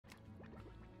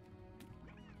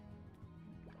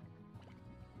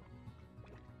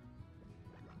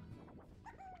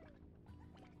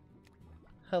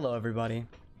Hello everybody,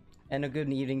 and a good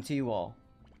evening to you all.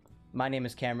 My name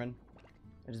is Cameron.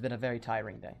 It has been a very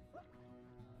tiring day.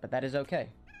 But that is okay,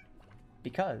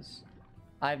 because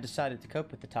I have decided to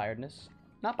cope with the tiredness,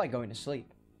 not by going to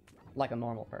sleep, like a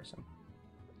normal person,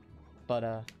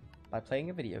 but by playing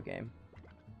a video game.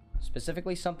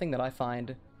 Specifically something that I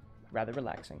find rather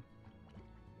relaxing.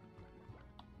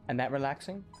 And that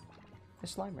relaxing is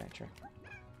Slime Rancher.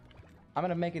 I'm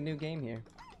gonna make a new game here.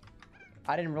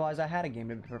 I didn't realize I had a game,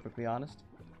 to be perfectly honest.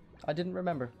 I didn't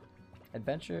remember.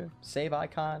 Adventure, save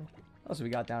icon. What else have we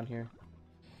got down here?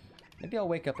 Maybe I'll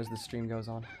wake up as the stream goes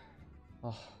on.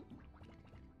 Oh.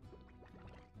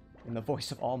 In the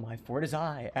voice of All My, for it is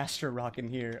I, Astra rockin'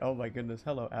 here. Oh my goodness.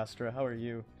 Hello, Astra. How are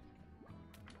you?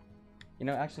 You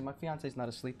know, actually, my fiance's not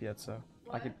asleep yet, so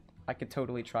what? I could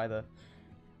totally try the.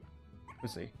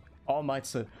 Let's see. All Might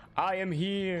said, I am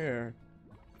here.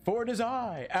 For it is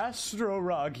I, Astro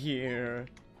Rock here.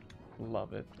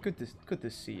 Love it. Good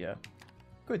to see ya.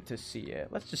 Good to see ya.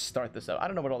 Let's just start this out. I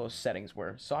don't know what all those settings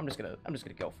were, so I'm just gonna go for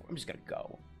it. I'm just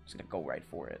gonna go right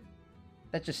for it.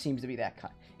 That just seems to be that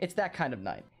kind. It's that kind of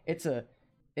night. It's a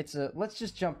let's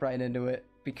just jump right into it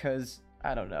because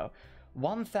I don't know.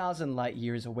 1,000 light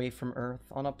years away from Earth,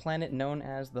 on a planet known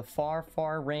as the Far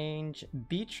Far Range,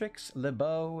 Beatrix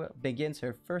LeBeau begins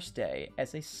her first day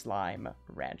as a slime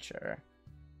rancher.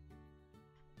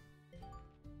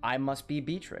 I must be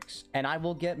Beatrix, and I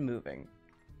will get moving.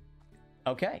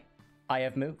 Okay, I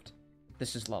have moved.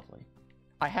 This is lovely.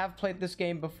 I have played this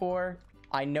game before.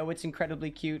 I know it's incredibly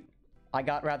cute. I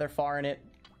got rather far in it,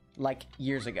 like,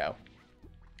 years ago.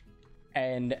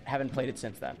 And haven't played it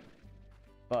since then.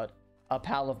 But a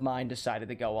pal of mine decided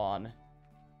to go on.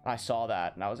 I saw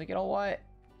that, and I was like, you know what?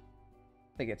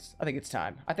 I think it's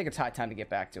time. I think it's high time to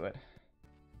get back to it.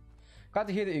 Glad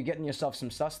to hear that you're getting yourself some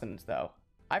sustenance, though.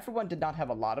 I, for one, did not have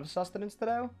a lot of sustenance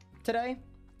today.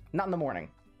 Not in the morning.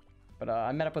 But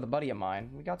I met up with a buddy of mine.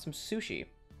 We got some sushi.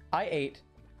 I ate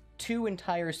 2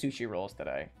 entire sushi rolls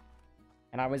today.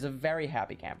 And I was a very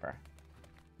happy camper.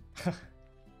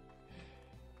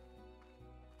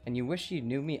 And you wish you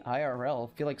knew me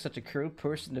IRL. Feel like such a cool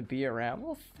person to be around.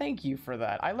 Well, thank you for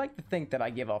that. I like to think that I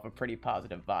give off a pretty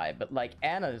positive vibe. But, like,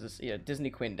 Anna's, Disney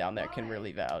Queen down there can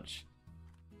really vouch.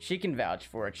 She can vouch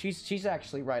for it. She's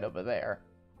actually right over there.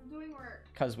 Doing work.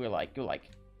 Because we're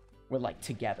like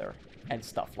together and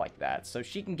stuff like that. So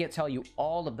she can tell you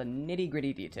all of the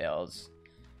nitty-gritty details.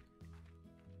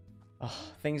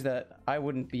 Things that I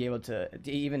wouldn't be able to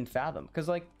even fathom. Because,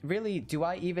 like, really, do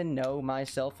I even know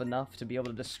myself enough to be able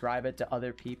to describe it to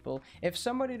other people? If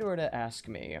somebody were to ask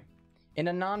me, in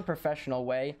a non-professional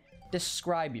way,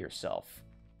 describe yourself,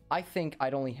 I think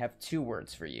I'd only have 2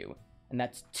 words for you. And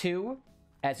that's 2,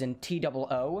 as in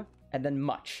T-double-O, and then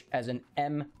much, as in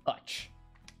M-uch.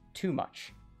 Too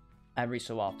much. Every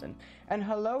so often. And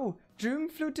hello, Dream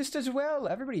Flutist as well!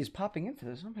 Everybody is popping in for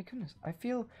this. Oh my goodness. I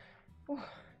feel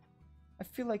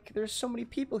like there's so many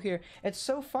people here. It's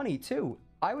so funny, too.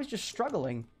 I was just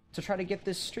struggling to try to get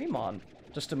this stream on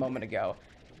just a moment ago.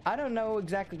 I don't know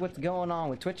exactly what's going on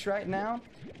with Twitch right now,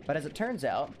 but as it turns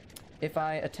out, if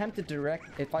I attempt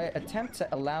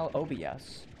to allow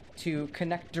OBS to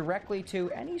connect directly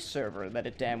to any server that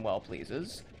it damn well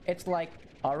pleases, it's like,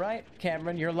 alright,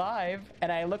 Cameron, you're live,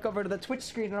 and I look over to the Twitch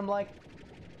screen and I'm like,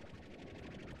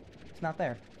 it's not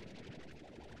there.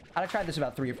 I've tried this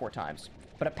about 3 or 4 times,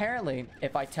 but apparently,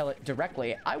 if I tell it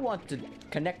directly, I want to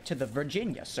connect to the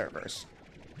Virginia servers.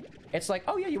 It's like,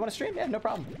 oh yeah, you want to stream? Yeah, no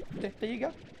problem. There you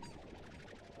go.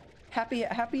 Happy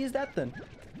as that then.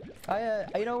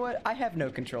 You know what? I have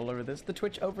no control over this. The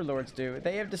Twitch overlords do.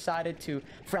 They have decided to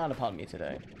frown upon me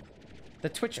today. The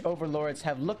Twitch overlords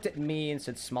have looked at me and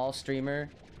said, small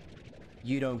streamer,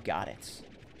 you don't got it.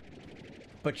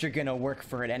 But you're gonna work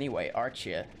for it anyway, aren't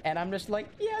you? And I'm just like,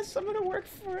 yes, I'm gonna work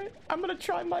for it. I'm gonna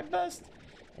try my best.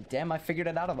 And damn, I figured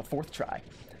it out on the 4th try.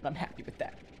 And I'm happy with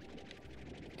that.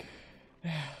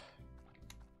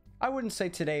 I wouldn't say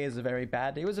today is a very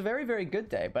bad day. It was a very, very good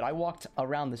day, but I walked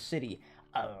around the city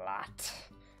a lot.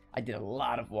 I did a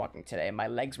lot of walking today. My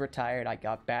legs were tired. I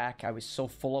got back. I was so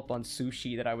full up on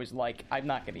sushi that I was like, I'm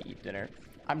not going to eat dinner.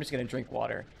 I'm just going to drink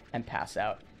water and pass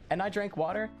out. And I drank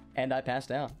water and I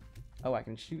passed out. Oh, I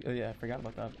can shoot. Oh, yeah, I forgot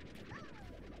about that.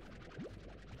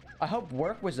 I hope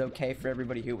work was okay for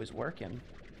everybody who was working.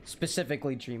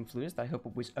 Specifically Dream Flutist. I hope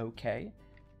it was okay.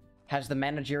 Has the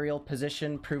managerial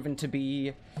position proven to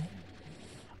be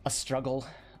a struggle?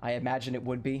 I imagine it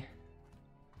would be.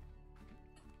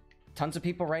 Tons of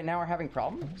people right now are having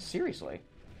problems? Seriously.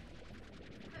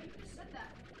 You just said that.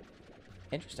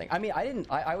 Interesting. I mean,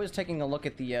 I was taking a look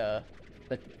at the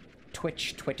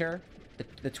Twitch Twitter,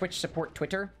 the Twitch support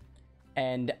Twitter,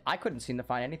 And I couldn't seem to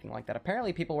find anything like that.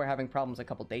 Apparently people were having problems a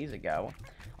couple days ago.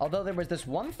 Although there was this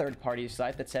one third-party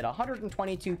site that said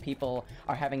 122 people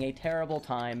are having a terrible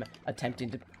time attempting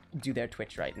to do their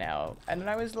Twitch right now. And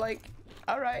I was like,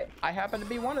 alright, I happen to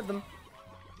be one of them.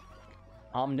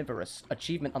 Omnivorous.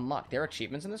 Achievement unlocked. There are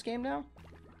achievements in this game now?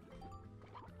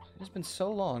 It's been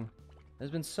so long.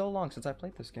 It's been so long since I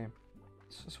played this game.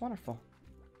 It's just wonderful.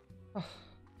 Oh.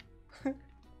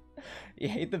 You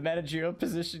hate the managerial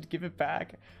position, give it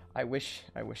back. I wish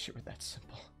it were that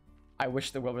simple. I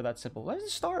wish the world were that simple. Why is a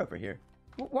star over here?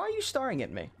 Why are you staring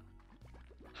at me?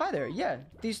 Hi there, yeah.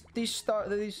 These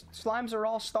slimes are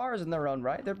all stars in their own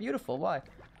right. They're beautiful. Why?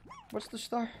 What's the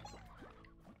star?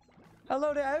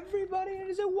 Hello to everybody. It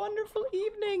is a wonderful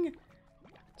evening.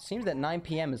 Seems that 9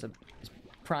 p.m. is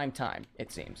prime time,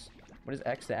 it seems. What is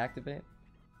X to activate?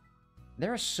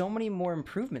 There are so many more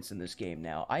improvements in this game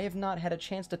now. I have not had a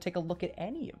chance to take a look at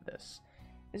any of this.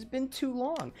 It's been too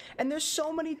long. And there's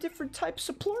so many different types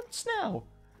of plorts now.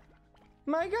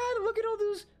 My god, look at all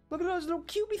those little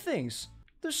cubey things.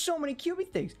 There's so many cubey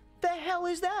things. The hell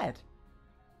is that?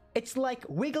 It's like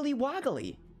wiggly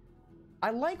woggly.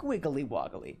 I like wiggly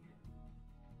woggly.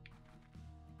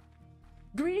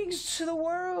 Greetings to the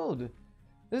world.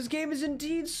 This game is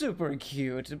indeed super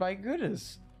cute. My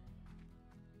goodness.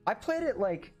 I played it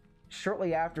like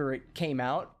shortly after it came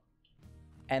out,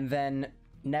 and then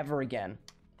never again.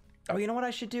 Oh, you know what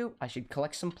I should do? I should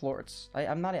collect some plorts.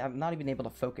 I'm not even able to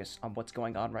focus on what's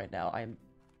going on right now. I'm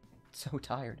so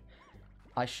tired.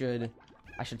 I should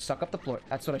suck up the plort.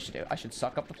 That's what I should do. I should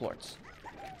suck up the plorts.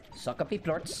 Suck up the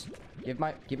plorts. Give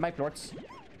my plorts.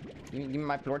 Give me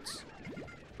my plorts.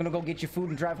 I'm gonna go get your food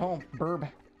and drive home, burb.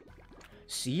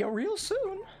 See you real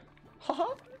soon.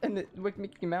 Haha. And the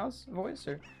Mickey Mouse voice,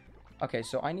 or... Okay,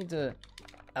 so I need to...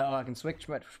 Oh, I can switch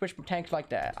my tanks like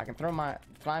that. I can throw my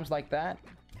slimes like that.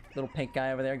 Little pink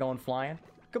guy over there going flying.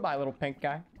 Goodbye, little pink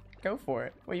guy. Go for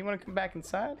it. Wait, you want to come back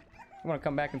inside? You want to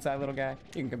come back inside, little guy?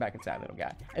 You can come back inside, little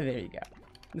guy. And there you go.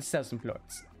 Let's sell some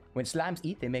plorts. When slimes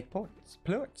eat, they make plorts.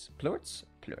 Plorts. Plorts.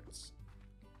 Plorts.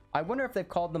 I wonder if they've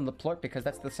called them the plort because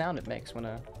that's the sound it makes when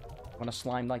a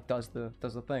slime like does the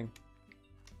thing.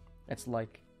 It's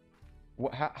like...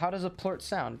 How does a plort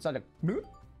sound? It's not a bloop,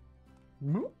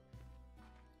 bloop,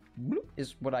 bloop,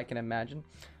 is what I can imagine.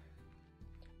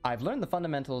 I've learned the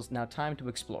fundamentals, now time to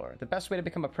explore. The best way to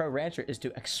become a pro rancher is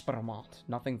to experiment.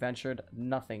 Nothing ventured,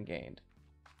 nothing gained.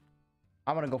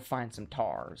 I'm gonna go find some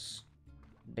tars.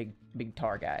 Big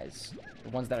tar guys. The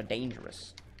ones that are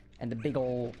dangerous. And the big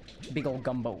ol'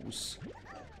 gumbos.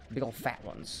 Big ol' fat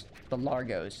ones. The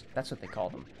largos. That's what they call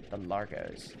them. The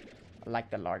largos. I like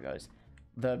the largos.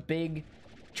 The big,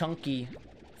 chunky,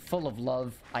 full of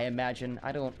love, I imagine.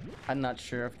 I'm not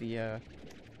sure if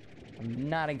I'm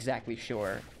not exactly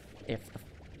sure if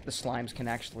the slimes can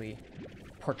actually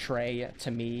portray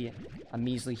to me a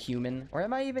measly human. Or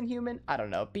am I even human? I don't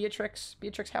know. Beatrix,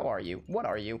 how are you? What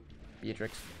are you,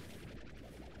 Beatrix?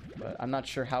 But I'm not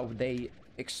sure how they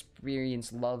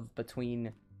experience love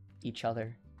between each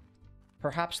other.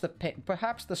 Perhaps the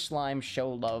slimes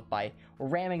show love by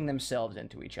ramming themselves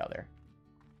into each other.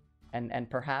 And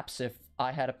perhaps if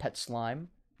I had a pet slime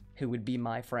who would be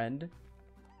my friend,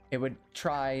 it would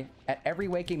try at every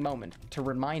waking moment to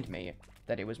remind me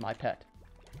that it was my pet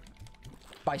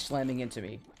by slamming into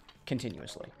me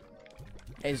continuously,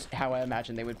 is how I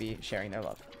imagine they would be sharing their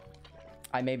love.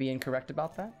 I may be incorrect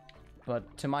about that,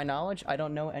 but to my knowledge, I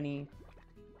don't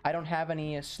have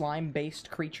any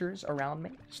slime-based creatures around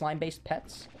me, slime-based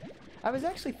pets. I was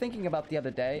actually thinking about the other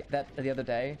day,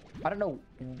 I don't know,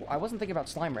 I wasn't thinking about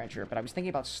Slime Rancher, but I was thinking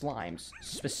about slimes,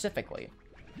 specifically.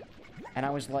 And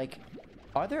I was like,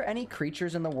 are there any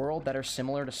creatures in the world that are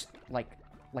similar to, like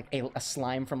a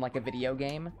slime from, like, a video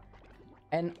game?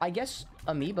 And I guess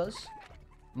amoebas,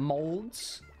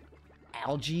 molds,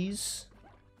 algaes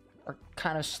are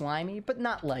kind of slimy, but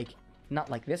not like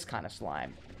this kind of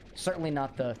slime. Certainly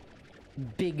not the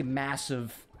big,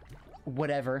 massive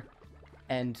whatever.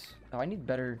 And, oh, I need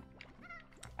better...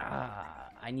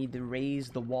 I need to raise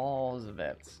the walls of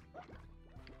it.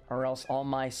 Or else all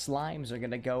my slimes are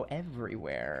gonna go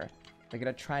everywhere. They're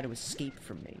gonna try to escape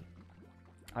from me.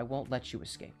 I won't let you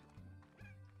escape.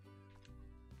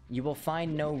 You will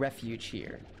find no refuge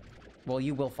here. Well,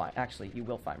 you will find... Actually, you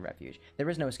will find refuge. There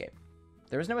is no escape.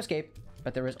 There is no escape,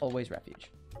 but there is always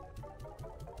refuge.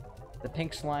 The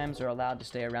pink slimes are allowed to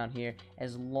stay around here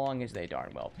as long as they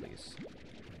darn well please.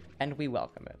 And we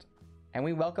welcome it. And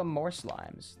we welcome more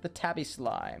slimes. The tabby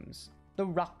slimes. The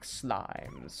rock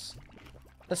slimes.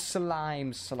 The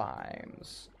slime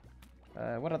slimes.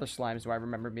 What other slimes do I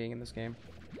remember being in this game?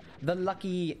 The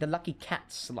lucky cat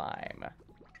slime.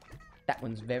 That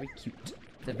one's very cute.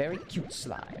 It's a very cute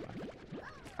slime.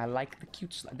 I like the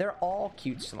cute slime. They're all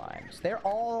cute slimes. They're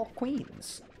all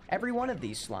queens. Every one of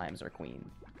these slimes are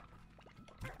queen.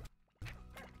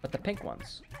 But the pink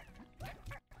ones,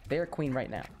 they're a queen right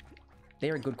now.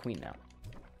 They're a good queen now.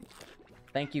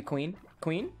 Thank you, queen.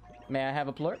 Queen, may I have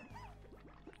a plort?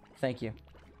 Thank you.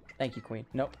 Thank you, queen.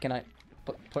 Nope, can I...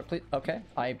 Plort, please? Okay,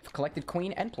 I've collected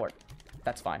queen and plort.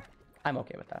 That's fine. I'm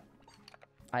okay with that.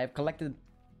 I have collected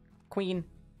queen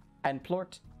and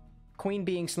plort. Queen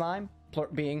being slime,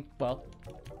 plort being, well,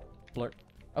 plort.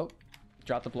 Oh,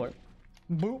 drop the plort.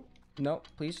 Boop. No,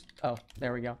 please. Oh,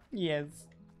 there we go. Yes.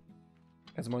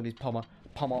 There's more of these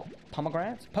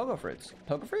pomegranates? Pogo fruits.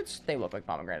 Pogo fruits? They look like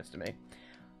pomegranates to me.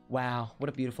 Wow, what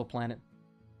a beautiful planet.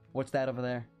 What's that over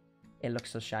there? It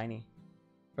looks so shiny.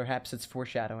 Perhaps it's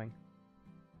foreshadowing.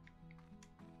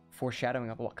 Foreshadowing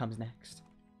of what comes next.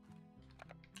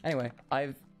 Anyway,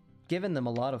 I've given them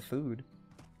a lot of food.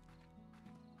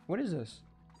 What is this?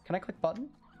 Can I click button?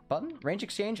 Button? Range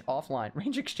exchange offline.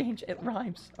 Range exchange, it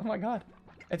rhymes. Oh my god.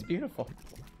 It's beautiful.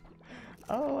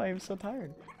 Oh, I am so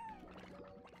tired.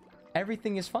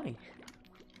 Everything is funny.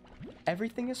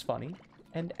 Everything is funny,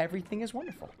 and everything is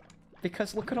wonderful.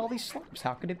 Because look at all these slumps.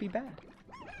 How could it be bad?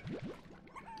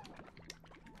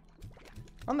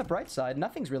 On the bright side,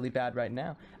 nothing's really bad right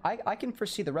now. I can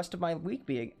foresee the rest of my week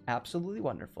being absolutely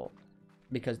wonderful.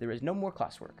 Because there is no more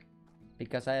classwork.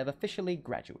 Because I have officially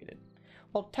graduated.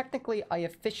 Well, technically, I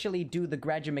officially do the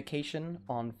graduation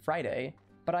on Friday,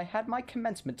 but I had my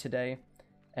commencement today,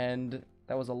 and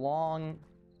that was a long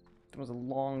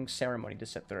ceremony to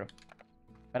sit through.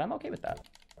 But I'm okay with that.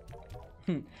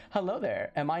 Hello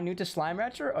there. Am I new to Slime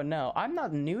Rancher? Oh no, I'm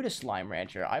not new to Slime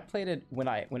Rancher. I played it when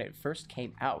it first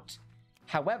came out.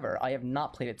 However, I have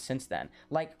not played it since then.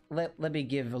 Like, let me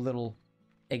give a little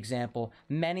example.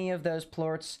 Many of those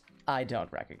plorts I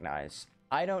don't recognize.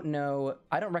 I don't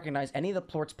recognize any of the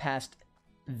plorts past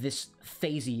this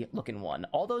phasey looking one.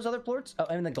 All those other plorts, oh,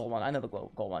 and the gold one. I know the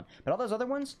gold one. But all those other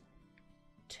ones,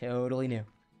 totally new.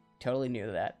 Totally new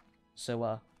to that.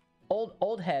 So,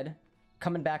 old head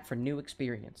coming back for new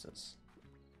experiences.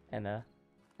 And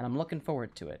I'm looking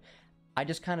forward to it. I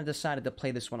just kind of decided to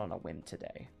play this one on a whim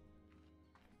today.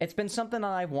 It's been something that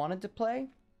I've wanted to play.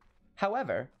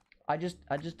 However, I just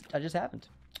haven't.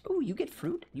 Ooh, you get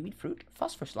fruit? You eat fruit?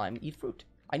 Phosphor slime, eat fruit.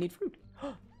 I need fruit.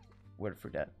 Where the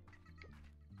fruit at?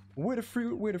 Where the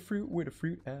fruit? Where the fruit? Where the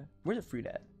fruit at? Where's the fruit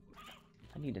at?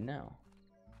 I need to know.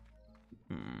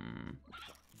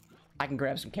 I can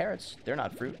grab some carrots. They're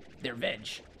not fruit. They're veg.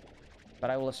 But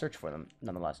I will search for them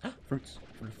nonetheless. Fruits.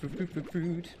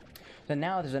 Fruit. So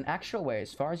now there's an actual way,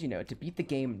 as far as you know, to beat the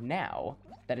game now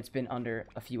that it's been under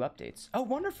a few updates. Oh,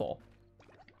 wonderful.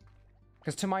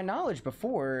 Because to my knowledge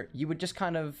before, you would just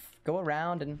kind of go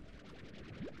around and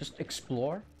just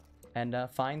explore and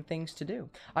find things to do.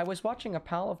 I was watching a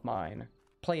pal of mine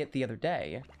play it the other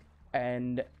day,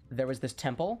 and there was this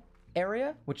temple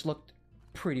area, which looked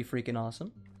pretty freaking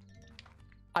awesome.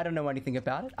 I don't know anything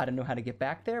about it. I don't know how to get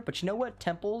back there, but you know what?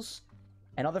 Temples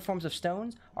and other forms of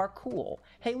stones are cool.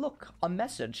 Hey, look, a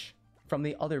message from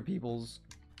the other peoples.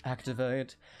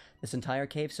 Activate. This entire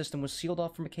cave system was sealed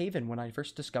off from a cave-in when I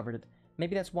first discovered it.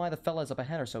 Maybe that's why the fellas up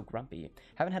ahead are so grumpy.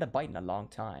 Haven't had a bite in a long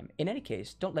time. In any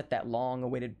case, don't let that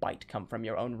long-awaited bite come from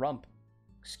your own rump.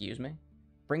 Excuse me?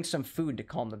 Bring some food to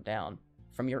calm them down.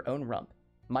 From your own rump.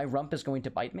 My rump is going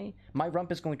to bite me? My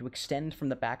rump is going to extend from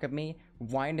the back of me,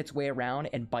 wind its way around,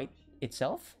 and bite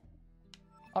itself?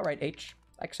 Alright, H.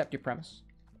 I accept your premise.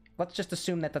 Let's just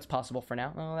assume that that's possible for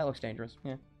now. Oh, that looks dangerous.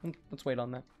 Yeah, let's wait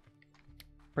on that.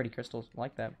 Pretty crystals. I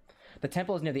like that. The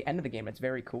temple is near the end of the game. It's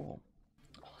very cool.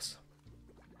 Awesome.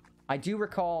 I do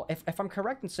recall, if I'm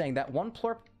correct in saying that one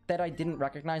plorp that I didn't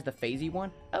recognize, the phasey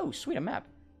one. Oh, sweet, a map.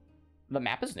 The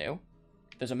map is new.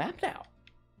 There's a map now.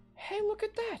 Hey, look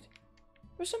at that.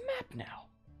 There's a map now.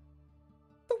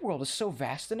 The world is so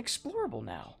vast and explorable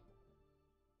now.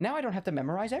 Now I don't have to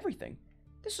memorize everything.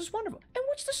 This is wonderful. And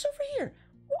what's this over here?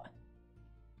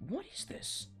 What is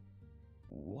this?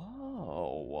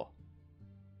 Whoa.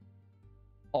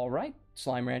 Alright,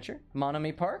 Slime Rancher.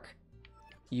 Monami Park?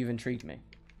 You've intrigued me.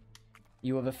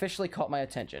 You have officially caught my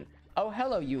attention. Oh,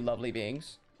 hello, you lovely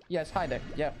beings. Yes, hi there.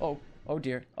 Yeah, oh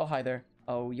dear. Oh, hi there.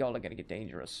 Oh, y'all are gonna get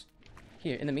dangerous.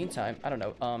 Here, in the meantime, I don't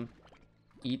know,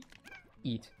 eat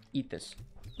this.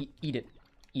 Eat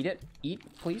it,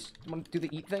 please. Want to do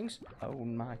the eat things? Oh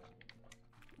my.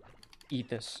 Eat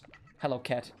this. Hello,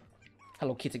 cat.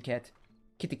 Hello, kitty cat.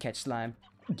 Kitty cat slime.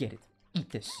 Get it.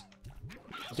 Eat this.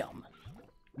 Yum.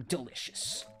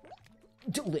 Delicious.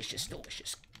 Delicious,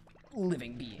 delicious.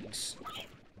 Living beings.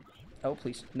 Oh,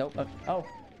 please. No, oh.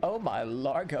 Oh my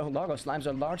Largo. Largo slimes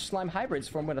are large slime hybrids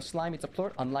formed when a slime eats a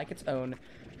plort unlike its own.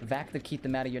 Vac to keep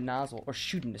them out of your nozzle, or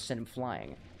shoot them to send them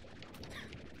flying.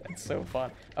 That's so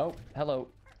fun. Oh, hello.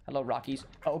 Hello, Rockies.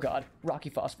 Oh god. Rocky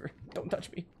Phosphor. Don't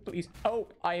touch me, please. Oh,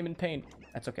 I am in pain.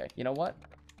 That's okay. You know what?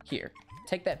 Here.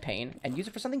 Take that pain and use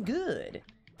it for something good.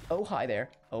 Oh, hi there.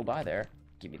 Oh, bye there.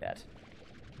 Give me that.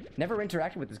 Never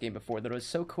interacted with this game before, though it was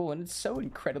so cool, and it's so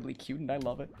incredibly cute, and I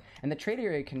love it. And the trade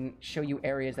area can show you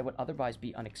areas that would otherwise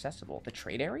be inaccessible. The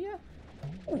trade area?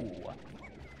 Ooh.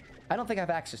 I don't think I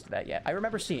have access to that yet. I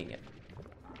remember seeing it.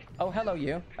 Oh, hello,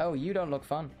 you. Oh, you don't look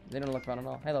fun. They don't look fun at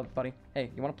all. Hello, buddy.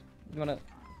 Hey, you wanna...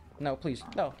 No, please.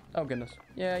 No. Oh, goodness.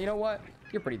 Yeah, you know what?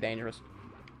 You're pretty dangerous.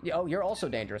 Oh, you're also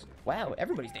dangerous. Wow,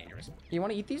 everybody's dangerous. You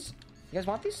wanna eat these? You guys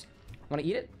want these? Wanna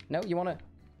eat it? No, you wanna...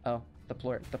 Oh, the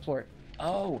plort. The plort.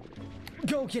 Oh,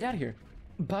 go get out of here.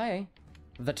 Bye.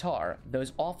 The tar,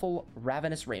 those awful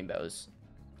ravenous rainbows.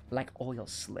 Like oil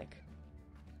slick.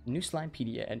 New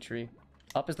Slimepedia entry.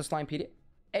 Up is the Slimepedia.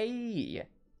 Hey.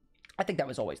 I think that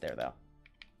was always there though.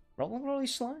 Rolling all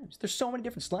these slimes. There's so many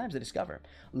different slimes to discover.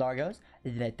 Largos,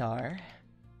 the tar.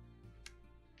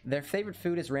 Their favorite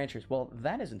food is ranchers. Well,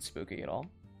 that isn't spooky at all.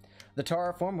 The tar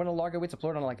are formed when a largo eats a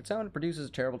plort unlike its own. It produces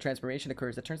a terrible transformation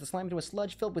occurs that turns the slime into a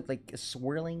sludge filled with like a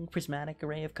swirling prismatic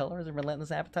array of colors and relentless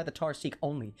appetite. The tar seek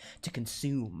only to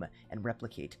consume and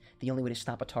replicate. The only way to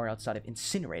stop a tar outside of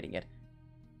incinerating it.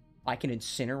 I can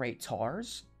incinerate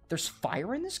tars? There's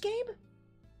fire in this game?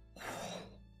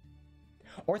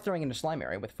 Or throwing in a slime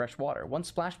area with fresh water. One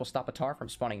splash will stop a tar from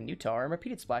spawning new tar, and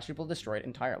repeated splashes will destroy it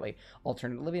entirely.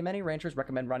 Alternatively, many ranchers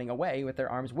recommend running away with their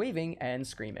arms waving and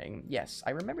screaming. Yes,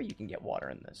 I remember you can get water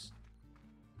in this.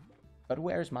 But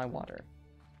where's my water?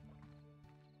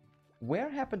 Where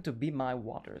happened to be my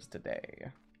waters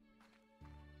today?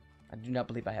 I do not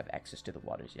believe I have access to the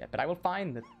waters yet, but I will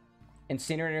find that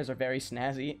incinerators are very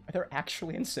snazzy. Are there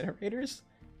actually incinerators?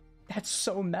 That's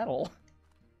so metal.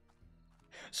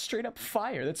 Straight up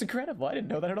fire. That's incredible. I didn't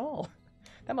know that at all.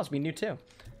 That must be new too.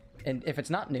 And if it's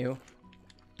not new,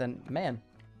 then man,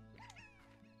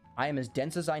 I am as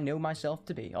dense as I know myself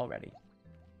to be already.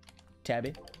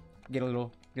 Tabby, get a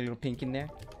little pink in there.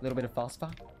 A little bit of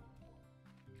phosphor.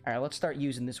 All right, let's start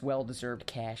using this well-deserved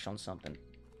cash on something.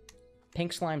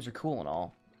 Pink slimes are cool and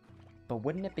all, but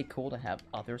wouldn't it be cool to have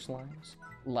other slimes?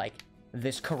 Like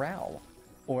this corral,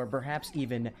 or perhaps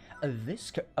even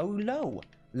this. Oh no!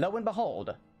 Lo and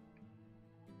behold,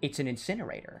 it's an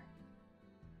incinerator.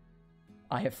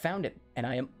 I have found it, and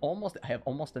I have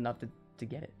almost enough to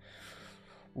get it.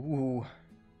 Ooh,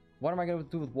 what am I gonna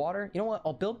do with water? You know what?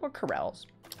 I'll build more corrals.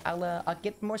 I'll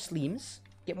get more slimes.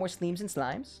 Get more slimes and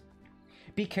slimes.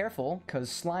 Be careful, because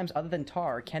slimes other than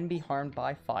tar can be harmed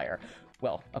by fire.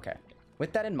 Well, okay.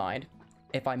 With that in mind,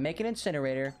 if I make an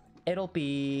incinerator, it'll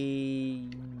be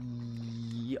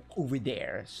over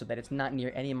there, so that it's not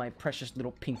near any of my precious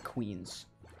little pink queens.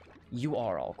 You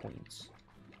are all queens.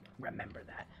 Remember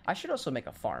that. I should also make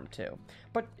a farm too.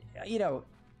 But, you know,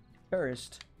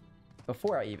 first,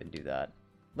 before I even do that,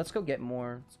 let's go get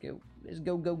more. Let's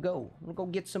go. We'll go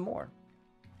get some more.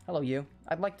 Hello, you.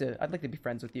 I'd like to be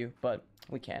friends with you, but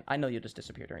we can't. I know you'll just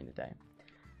disappear during the day.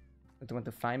 Do you want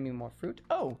to find me more fruit?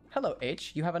 Oh, hello,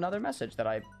 H. You have another message that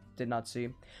I did not see.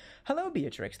 Hello,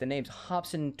 Beatrix. The name's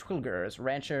Hobson Twilgers,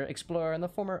 rancher, explorer, and the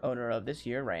former owner of this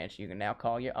here ranch you can now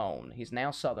call your own. He's now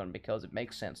southern because it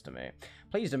makes sense to me.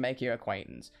 Pleased to make your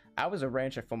acquaintance. I was a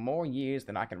rancher for more years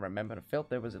than I can remember and felt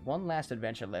there was one last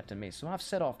adventure left in me, so I've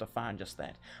set off to find just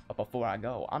that. But before I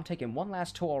go, I'm taking one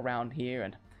last tour around here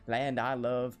and land I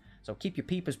love, so keep your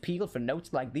peepers peeled for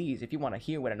notes like these if you want to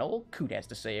hear what an old coot has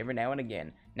to say every now and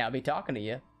again. Now I'll be talking to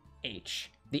you.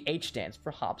 H. The H stands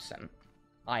for Hobson.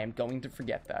 I am going to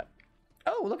forget that.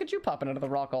 Oh, look at you popping out of the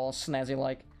rock all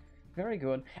snazzy-like. Very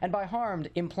good. And by harmed,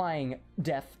 implying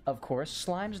death, of course.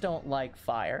 Slimes don't like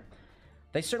fire.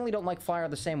 They certainly don't like fire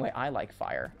the same way I like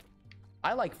fire.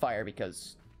 I like fire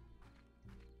because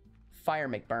fire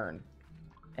make burn.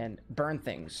 And burn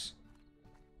things.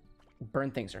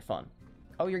 Burn things are fun.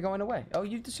 Oh, you're going away. Oh,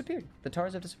 you disappeared. The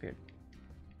tars have disappeared.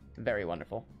 Very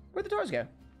wonderful. Where'd the tars go?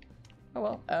 Oh,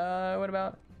 well. What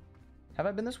about... Have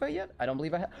I been this way yet? I don't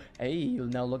believe I have. Hey,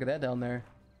 now look at that down there.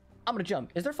 I'm gonna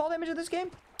jump. Is there fall damage in this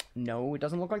game? No, it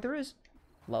doesn't look like there is.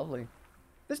 Lovely.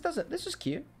 This is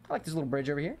cute. I like this little bridge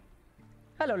over here.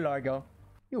 Hello, Largo.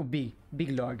 You big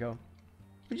Largo.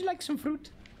 Would you like some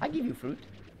fruit? I give you fruit.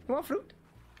 You want fruit?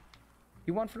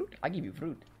 You want fruit? I give you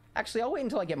fruit. Actually, I'll wait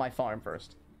until I get my farm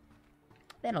first.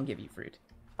 Then I'll give you fruit.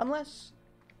 Unless...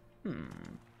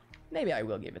 Maybe I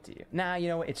will give it to you. Nah, you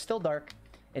know what? It's still dark.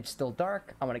 It's still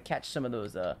dark. I want to catch some of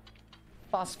those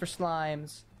phosphor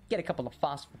slimes. Get a couple of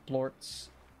phosphor plorts.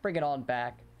 bring it on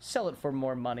back, sell it for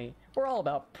more money. We're all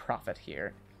about profit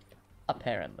here.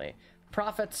 Apparently.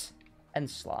 Profits and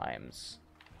slimes.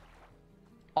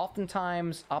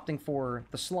 Oftentimes, opting for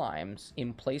the slimes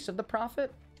in place of the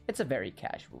profit, it's a very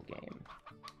casual game.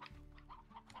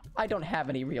 I don't have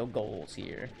any real goals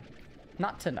here.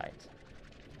 Not tonight.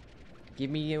 Give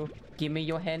me your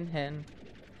hen.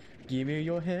 Give me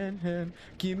your hen.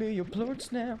 Give me your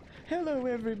plorts now. Hello,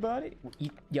 everybody.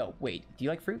 Yo, wait. Do you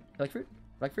like fruit? You like fruit?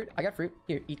 Like fruit? I got fruit.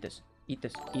 Here, eat this. Eat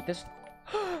this. Eat this.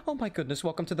 Oh my goodness,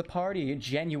 welcome to the party.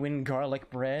 Genuine garlic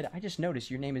bread. I just noticed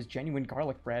your name is Genuine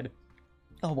Garlic Bread.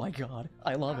 Oh my god,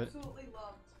 I love it. Absolutely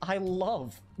loved. I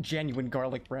love genuine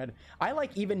garlic bread. I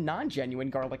like even non-genuine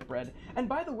garlic bread. And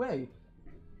by the way,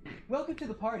 welcome to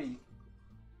the party.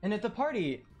 And at the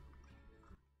party,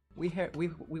 we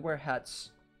wear hats.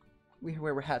 We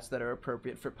wear hats that are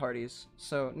appropriate for parties.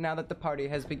 So now that the party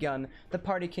has begun, the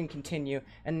party can continue.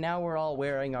 And now we're all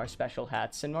wearing our special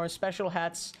hats. And our special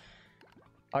hats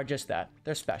are just that.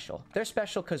 They're special. They're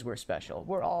special because we're special.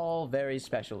 We're all very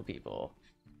special people.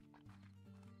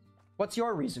 What's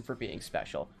your reason for being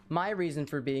special? My reason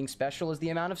for being special is the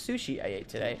amount of sushi I ate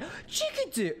today.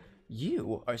 Chickadoo!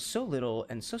 You are so little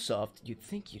and so soft, you'd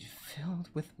think you'd filled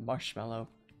with marshmallow.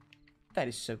 That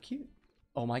is so cute.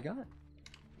 Oh my god.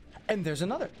 And there's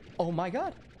another. Oh my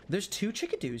god. There's two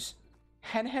chickadoos.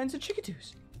 Hens and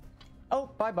chickadoos. Oh,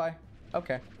 bye-bye.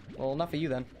 Okay. Well, enough of you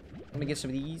then. Let me get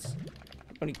some of these.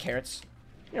 Don't need carrots.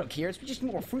 You know, carrots, we just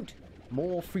need more fruit.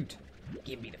 More fruit.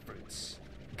 Give me the fruits.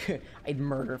 I'd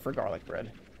murder for garlic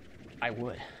bread. I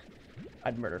would.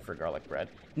 I'd murder for garlic bread.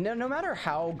 No matter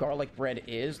how garlic bread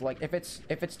is, like if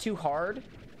it's too hard,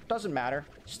 doesn't matter.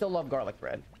 Still love garlic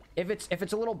bread. If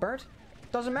it's a little burnt,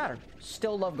 doesn't matter.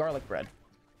 Still love garlic bread.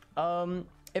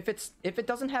 If it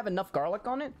doesn't have enough garlic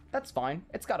on it, that's fine.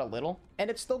 It's got a little, and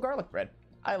it's still garlic bread.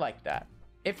 I like that.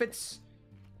 If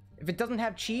it doesn't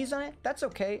have cheese on it, that's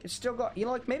okay. It's still you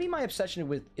know, like maybe my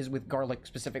obsession is with garlic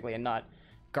specifically and not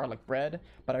garlic bread,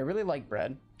 but I really like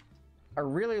bread. I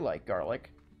really like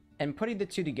garlic, and putting the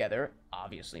two together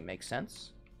obviously makes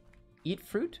sense. Eat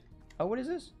fruit? Oh, what is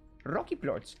this? Rocky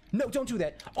plorts. No, don't do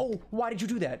that. Oh, why did you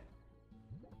do that?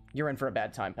 You're in for a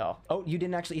bad time, pal. Oh, you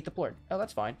didn't actually eat the plort. Oh,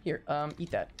 that's fine. Here,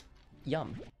 eat that.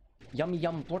 Yum. Yummy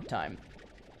yum plort time.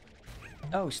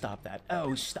 Oh, stop that.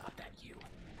 Oh, stop that, you.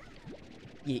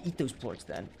 Yeah, eat those plorts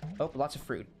then. Oh, lots of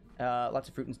fruit. Lots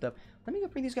of fruit and stuff. Let me go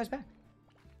bring these guys back.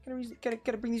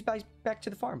 Gotta bring these guys back to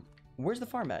the farm. Where's the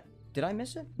farm at? Did I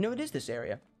miss it? No, it is this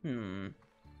area.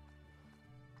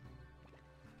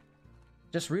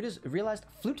 Just realized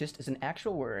flutist is an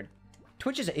actual word.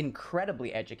 Twitch is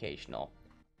incredibly educational.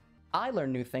 I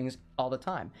learn new things all the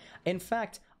time. In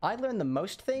fact, I learn the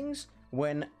most things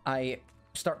when I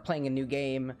start playing a new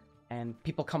game and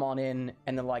people come on in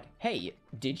and they're like, hey,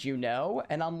 did you know?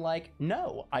 And I'm like,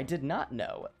 no, I did not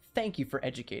know. Thank you for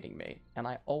educating me. And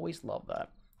I always love that.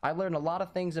 I learned a lot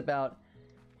of things about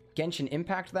Genshin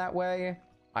Impact that way.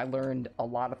 I learned a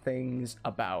lot of things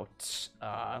about,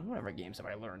 whatever games have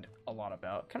I learned a lot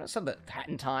about? Kind of some of the Hat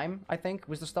in Time, I think,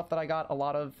 was the stuff that I got a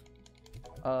lot of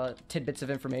tidbits of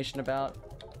information about.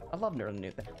 I love learning new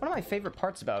things. One of my favorite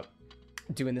parts about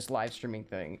doing this live streaming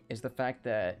thing is the fact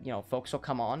that, you know, folks will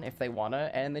come on if they wanna,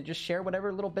 and they just share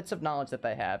whatever little bits of knowledge that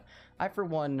they have. I, for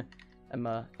one, I'm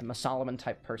a Solomon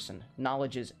type person.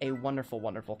 Knowledge is a wonderful,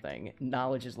 wonderful thing.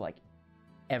 Knowledge is like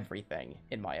everything,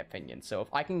 in my opinion. So if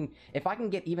I can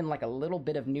get even like a little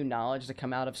bit of new knowledge to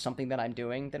come out of something that I'm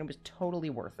doing, then it was totally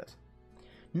worth it.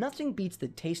 Nothing beats the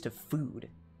taste of food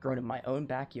grown in my own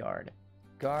backyard.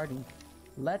 Garden.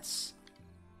 Let's...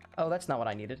 Oh, that's not what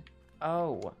I needed.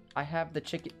 Oh, I have the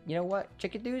chicken... You know what?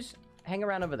 Chickadoos? Hang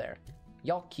around over there.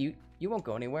 Y'all cute. You won't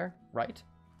go anywhere, right?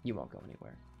 You won't go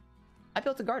anywhere. I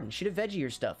built a garden. Shoot a veggie or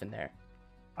stuff in there.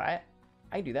 Alright,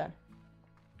 I can do that.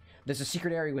 There's a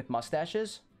secret area with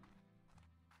mustaches.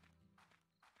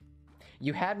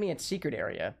 You had me at secret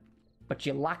area, but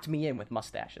you locked me in with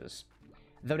mustaches.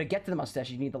 Though to get to the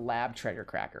mustaches, you need the lab treasure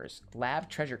crackers. Lab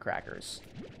treasure crackers.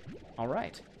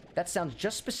 Alright. That sounds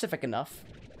just specific enough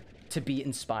to be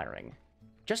inspiring.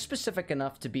 Just specific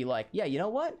enough to be like, yeah, you know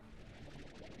what?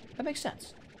 That makes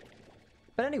sense.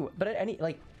 But anyway,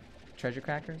 like, treasure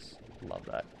crackers? Love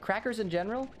that. Crackers in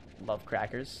general? Love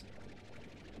crackers.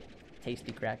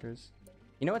 Tasty crackers.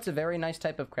 You know what's a very nice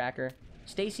type of cracker?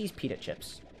 Stacy's pita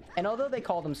chips. And although they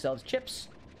call themselves chips,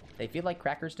 they feel like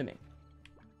crackers to me.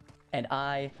 And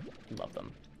I love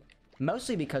them.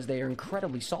 Mostly because they are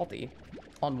incredibly salty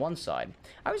on one side.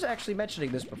 I was actually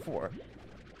mentioning this before.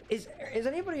 Is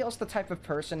anybody else the type of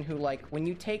person who, like, when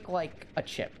you take, like, a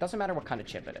chip, doesn't matter what kind of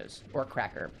chip it is, or a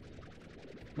cracker,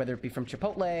 whether it be from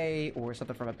Chipotle or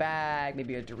something from a bag,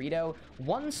 maybe a Dorito,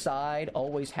 one side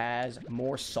always has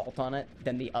more salt on it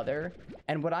than the other.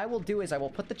 And what I will do is I will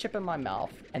put the chip in my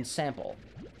mouth and sample.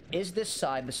 Is this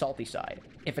side the salty side?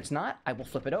 If it's not, I will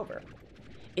flip it over.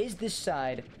 Is this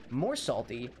side more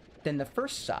salty than the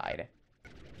first side?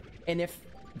 And if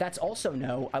that's also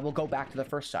no, I will go back to the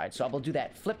first side. So I will do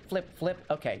that flip, flip, flip.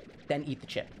 Okay, then eat the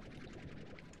chip.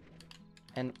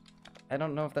 And I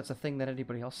don't know if that's a thing that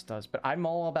anybody else does, but I'm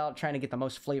all about trying to get the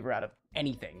most flavor out of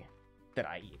anything that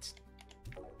I eat.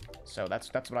 So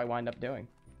that's what I wind up doing.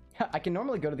 I can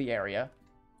normally go to the area,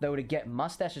 though to get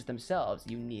mustaches themselves,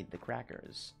 you need the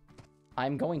crackers.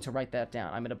 I'm going to write that down.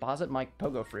 I'm going to deposit my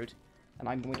pogo fruit, and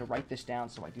I'm going to write this down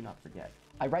so I do not forget.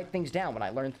 I write things down when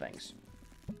I learn things.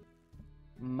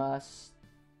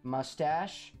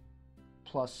 Mustache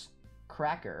plus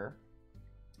cracker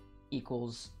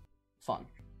equals fun.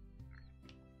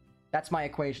 That's my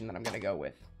equation that I'm gonna go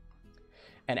with.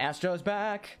 And Astro's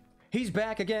back. He's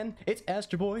back again. It's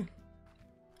Astro Boy.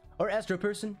 Or Astro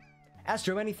Person.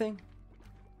 Astro anything.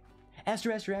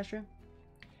 Astro.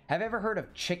 Have you ever heard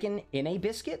of chicken in a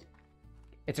biscuit?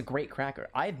 It's a great cracker.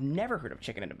 I've never heard of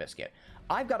chicken in a biscuit.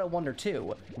 I've got to wonder,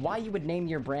 too, why you would name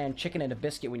your brand Chicken in a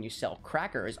Biscuit when you sell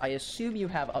crackers. I assume you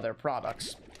have other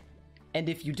products. And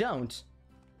if you don't,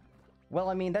 well,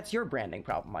 I mean, that's your branding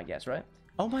problem, I guess, right?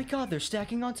 Oh my god, they're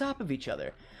stacking on top of each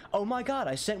other. Oh my god,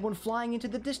 I sent one flying into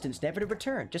the distance, never to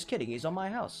return. Just kidding, he's on my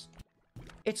house.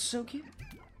 It's so cute.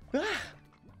 Ah!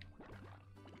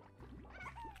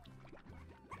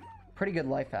 Pretty good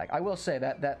life hack. I will say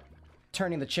that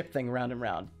turning the chip thing round and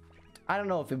round, I don't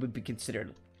know if it would be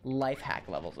considered life hack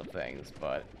levels of things,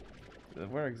 but it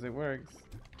works, it works.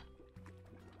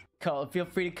 Feel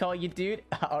free to call you dude.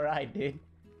 Alright, dude.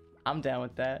 I'm down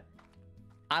with that.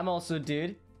 I'm also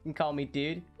dude. You can call me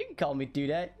dude. You can call me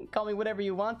dudette. You can call me whatever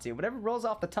you want to. Whatever rolls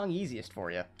off the tongue easiest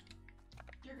for you.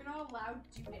 You're gonna allow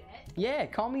dudette? Yeah,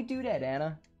 call me dudette,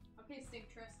 Anna. Okay,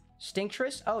 Stinktress.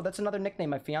 Stinktress? Oh, that's another nickname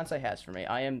my fiance has for me.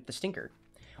 I am the stinker.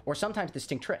 Or sometimes the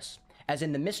stinktress, as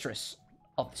in the mistress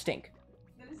of the stink.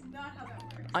 That is not how that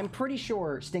works. I'm pretty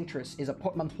sure stinktress is a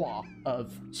portmanteau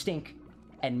of stink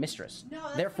and mistress. No,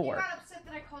 that's therefore, when you got upset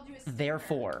that I called you a stinker.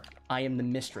 Therefore, I am the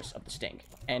mistress of the stink.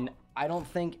 And I don't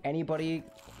think anybody...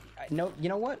 No, you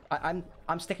know what? I'm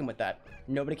sticking with that.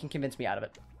 Nobody can convince me out of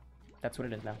it. That's what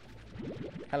it is now.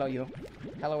 Hello, you.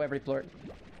 Hello, every plort.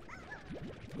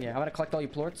 Yeah, I'm gonna collect all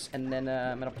your plorts, and then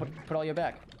I'm gonna put all you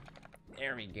back.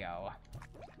 There we go.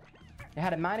 I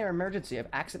had a minor emergency of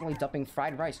accidentally dumping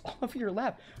fried rice all over your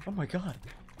lap. Oh my god.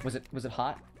 Was it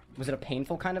hot? Was it a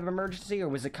painful kind of emergency, or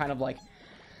was it kind of like,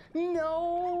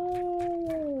 no?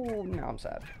 Now I'm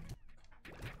sad.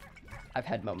 I've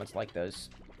had moments like those.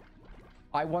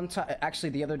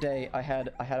 Actually, the other day, I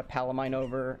had a pal of mine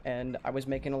over, and I was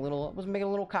making a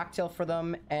little cocktail for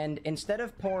them, and instead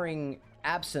of pouring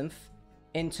absinthe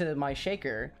into my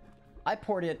shaker, I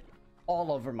poured it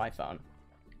all over my phone,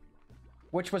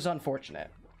 which was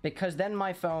unfortunate, because then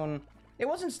my phone, it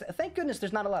wasn't, thank goodness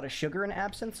there's not a lot of sugar in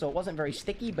absinthe, so it wasn't very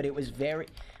sticky, but it was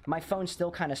my phone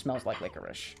still kind of smells like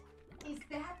licorice. Is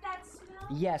that smell?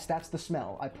 Yes, that's the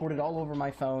smell. I poured it all over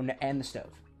my phone and the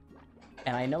stove.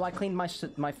 And I know I cleaned my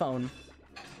phone,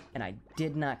 and I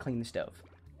did not clean the stove.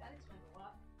 That explains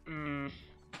a lot.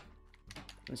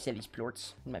 Let's say these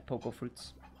plorts, my poco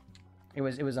fruits. It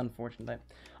was unfortunate.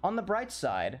 On the bright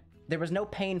side, there was no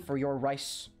pain for your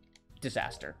rice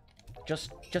disaster. Just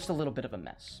a little bit of a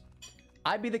mess.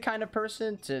 I'd be the kind of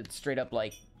person to straight up,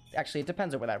 like, actually, it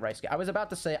depends on where that rice goes. I was about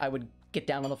to say I would get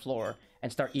down on the floor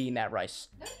and start eating that rice.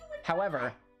 No, you would However,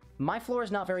 not. my floor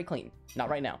is not very clean. Not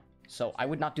right now. So I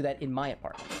would not do that in my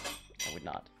apartment. I would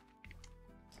not.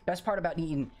 Best part about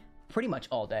eating pretty much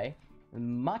all day,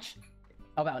 much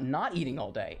about not eating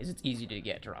all day, is it's easy to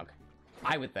get drunk.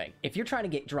 I would think. If you're trying to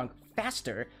get drunk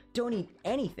faster, don't eat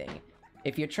anything.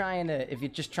 If you're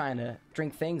just trying to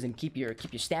drink things and keep your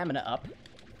stamina up,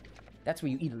 that's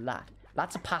where you eat a lot.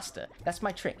 Lots of pasta. That's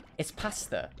my trick. It's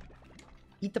pasta.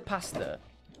 Eat the pasta.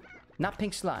 Not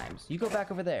pink slimes. You go back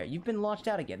over there. You've been launched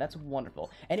out again. That's wonderful.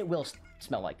 And it will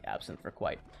smell like absinthe for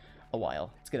quite a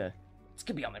while. It's gonna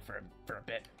be on there for a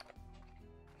bit.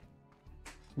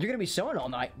 You're gonna be sewing all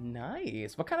night.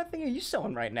 Nice. What kind of thing are you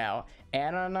sewing right now?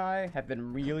 Anna and I have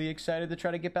been really excited to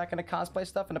try to get back into cosplay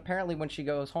stuff, and apparently when she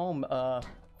goes home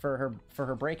for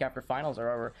her break after finals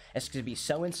are over, it's gonna be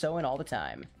sewing all the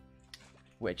time.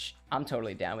 Which I'm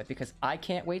totally down with, because I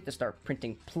can't wait to start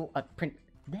printing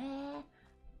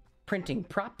printing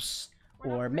props,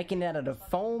 or making it out of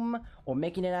foam, or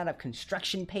making it out of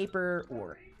construction paper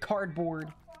or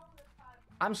cardboard.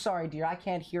 I'm sorry, dear, I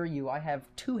can't hear you. I have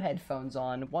 2 headphones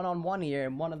on one ear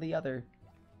and one on the other.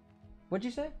 What'd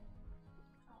you say?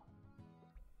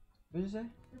 What'd you say?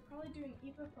 You're probably doing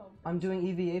EVA foam. I'm doing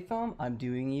EVA foam? I'm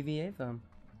doing EVA foam.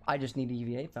 I just need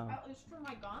EVA foam. At least for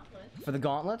my gauntlets. For the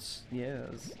gauntlets?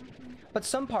 Yes. But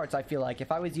some parts I feel like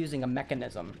if I was using a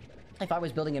mechanism, if I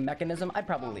was building a mechanism, I'd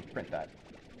probably print that.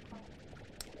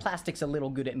 Plastic's a little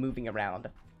good at moving around.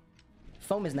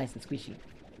 Foam is nice and squishy.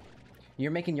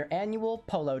 You're making your annual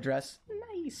polo dress.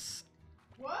 Nice.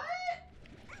 What?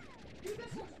 Dude,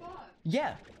 that's so fun.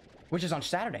 Yeah. Which is on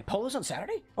Saturday. Polo's on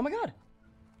Saturday? Oh my god.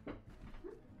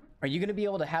 Are you gonna be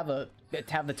able to have the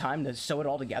time to sew it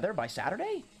all together by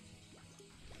Saturday?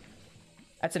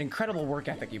 That's an incredible work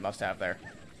ethic you must have there.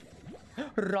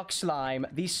 Rock slime.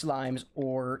 These slimes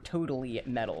are totally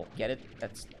metal. Get it?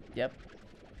 That's... Yep.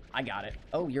 I got it.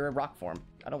 Oh, you're a rock form.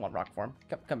 I don't want rock form.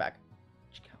 Come back.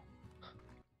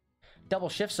 Double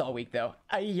shifts all week, though.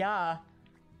 Yeah.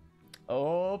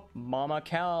 Oh, Mama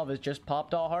Calv has just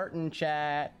popped a heart in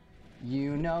chat.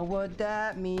 You know what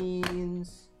that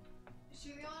means. Is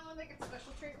she the only one that gets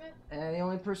special treatment? The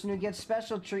only person who gets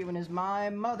special treatment is my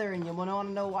mother, and you want to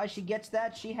know why she gets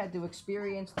that? She had to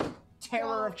experience the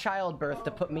terror of childbirth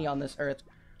to put me on this earth.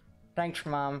 Thanks,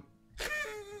 Mom.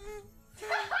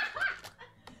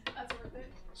 That's worth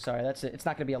it. Sorry, that's it. It's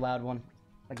not going to be a loud one.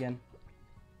 Again.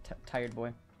 Tired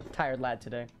boy. Tired lad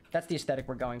today. That's the aesthetic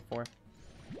we're going for.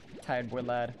 Tired boy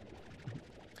lad.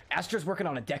 Astra's working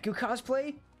on a Deku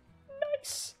cosplay?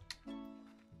 Nice!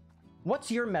 What's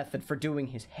your method for doing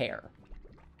his hair?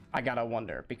 I gotta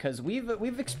wonder, because we've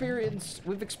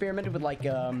experimented with like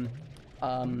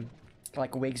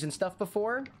wigs and stuff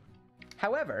before.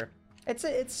 However, it's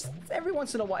every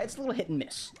once in a while it's a little hit and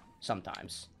miss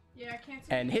sometimes. Yeah, I can't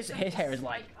see. And his hair is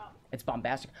like it's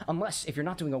bombastic. Unless if you're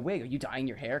not doing a wig, are you dyeing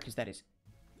your hair? Because that is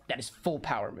full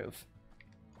power move,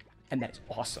 and that is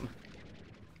awesome.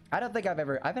 I don't think I've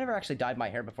ever actually dyed my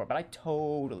hair before, but I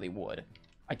totally would.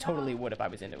 I totally would if I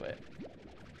was into it.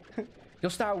 You'll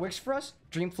style wigs for us,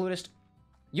 Dream Flutist.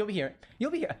 You'll be here.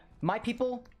 You'll be here. My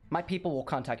people will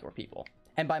contact your people,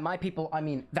 and by my people I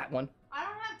mean that one. I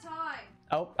don't have time.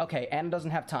 Oh, okay. Anna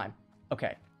doesn't have time.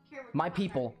 Okay. Here, My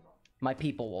people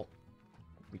will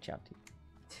reach out to you.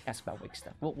 Ask about wig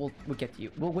stuff. We'll get to you.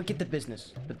 We'll get the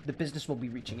business. The business will be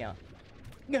reaching out.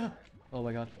 Oh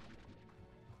my god.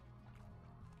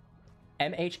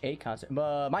 MHA concept.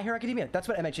 My Hero Academia. That's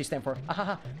what MHA stand for.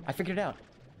 Ahaha. I figured it out.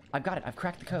 I've got it. I've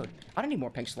cracked the code. I don't need more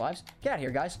pink slives. Get out of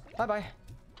here, guys. Bye-bye.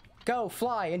 Go,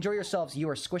 fly, enjoy yourselves. You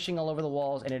are squishing all over the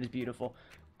walls, and it is beautiful.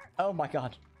 Oh my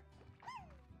god.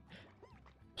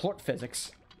 Plort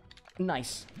physics.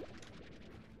 Nice.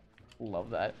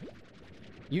 Love that.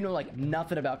 You know, like,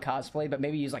 nothing about cosplay, but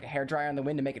maybe use, like, a hairdryer on the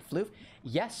wind to make it floof?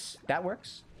 Yes, that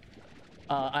works.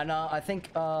 I think,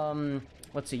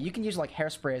 let's see, you can use, like,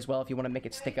 hairspray as well if you want to make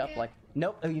it stick up, like...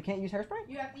 Nope, oh, you can't use hairspray?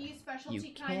 You have to use specialty You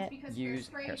kinds can't because use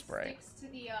hairspray hairspray. sticks to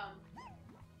the,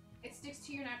 it sticks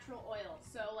to your natural oil.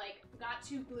 So, like,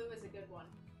 got-to glue is a good one.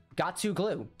 Got-to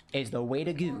glue is the way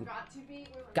to Or goo. got-to be?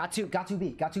 Got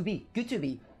to be. Good to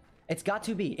be. It's got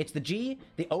to be. It's the G,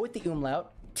 the O with the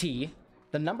umlaut, T,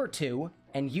 the number 2,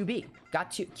 and UB.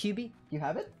 Got to, QB. You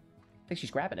have it? I think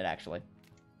she's grabbing it, actually.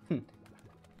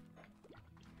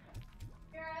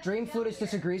 Dream Flutist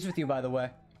disagrees with you, by the way.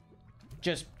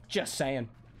 Just saying.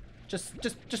 Just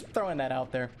throwing that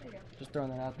out there. There you go. Just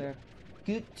throwing that out there.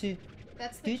 Good to...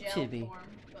 That's the Good gel to be. form.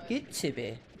 But Good to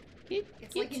be.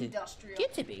 it's like industrial.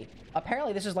 Good to be.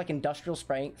 Apparently, this is like industrial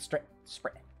spray.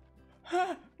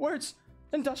 Words.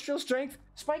 Industrial strength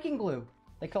spiking glue.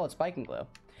 They call it spiking glue.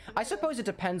 I suppose it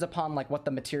depends upon like what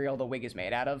the material the wig is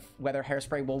made out of, whether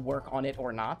hairspray will work on it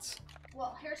or not.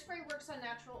 Well, hairspray works on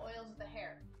natural oils of the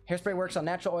hair. Hairspray works on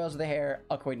natural oils of the hair,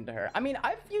 according to her. I mean,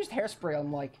 I've used hairspray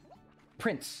on like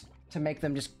prints to make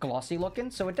them just glossy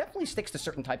looking, so it definitely sticks to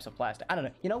certain types of plastic. I don't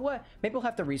know. You know what? Maybe we'll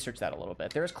have to research that a little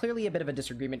bit. There is clearly a bit of a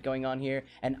disagreement going on here,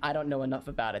 and I don't know enough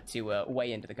about it to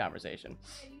weigh into the conversation.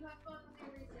 And you have fun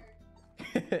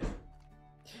with your research.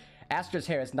 Astra's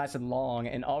hair is nice and long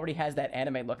and already has that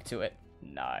anime look to it.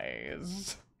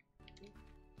 Nice.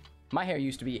 My hair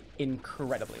used to be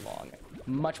incredibly long.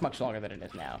 Much longer than it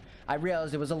is now. I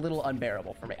realized it was a little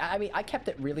unbearable for me. I mean, I kept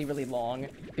it really long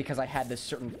because I had this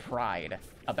certain pride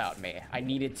about me. I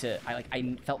needed to,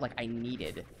 I felt like I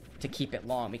needed to keep it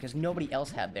long because nobody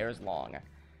else had theirs long.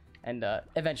 And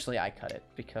eventually I cut it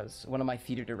because one of my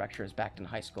theater directors back in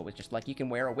high school was just like, you can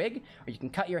wear a wig or you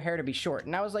can cut your hair to be short.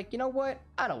 And I was like, you know what?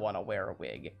 I don't want to wear a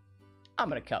wig. I'm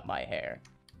going to cut my hair.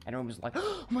 And everyone was like,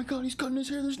 oh my god, he's cutting his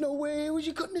hair. There's no way. Was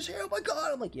he cutting his hair? Oh my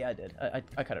god. I'm like, yeah, I did.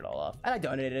 I cut it all off. And I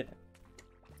donated it.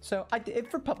 So I did it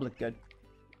for public good.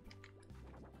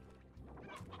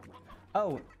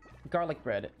 Oh, garlic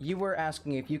bread. You were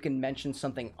asking if you can mention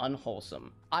something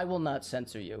unwholesome. I will not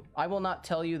censor you. I will not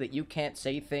tell you that you can't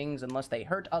say things unless they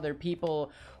hurt other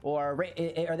people or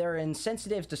they're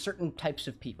insensitive to certain types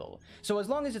of people. So as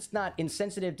long as it's not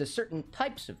insensitive to certain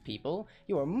types of people,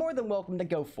 you are more than welcome to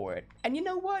go for it. And you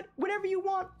know what? Whatever you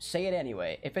want, say it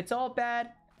anyway. If it's all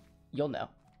bad, you'll know.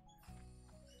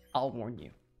 I'll warn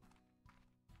you.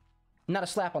 Not a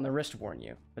slap on the wrist to warn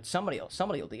you, but somebody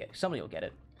will get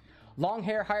it. Long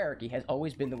hair hierarchy has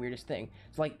always been the weirdest thing.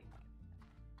 It's like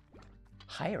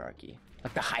hierarchy,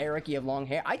 like the hierarchy of long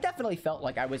hair. I definitely felt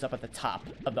like I was up at the top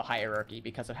of the hierarchy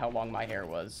because of how long my hair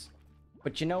was.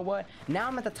 But you know what? Now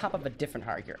I'm at the top of a different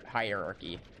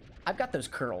hierarchy. I've got those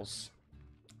curls.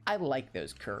 I like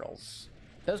those curls.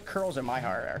 Those curls are my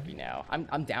hierarchy now.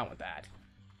 I'm down with that.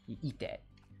 You eat that.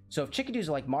 So if chickadees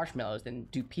are like marshmallows, then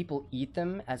do people eat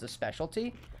them as a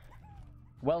specialty?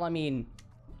 Well, I mean,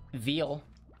 veal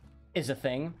is a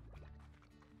thing.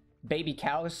 Baby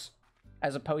cows,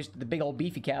 as opposed to the big old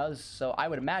beefy cows, so I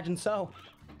would imagine so.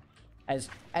 As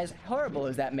horrible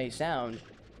as that may sound,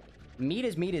 meat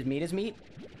is meat is meat is meat.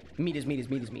 Meat is meat is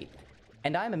meat is meat.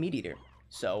 And I'm a meat eater,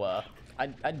 so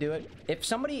I'd do it. If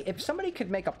somebody could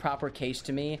make a proper case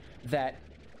to me that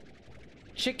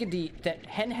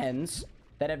hens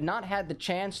that have not had the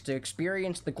chance to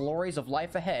experience the glories of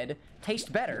life ahead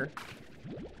taste better,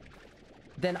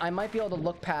 then I might be able to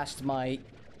look past my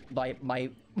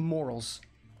morals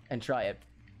and try it.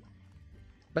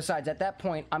 Besides, at that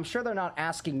point, I'm sure they're not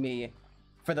asking me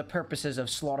for the purposes of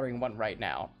slaughtering one right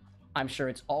now. I'm sure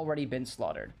it's already been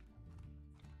slaughtered.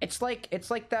 It's like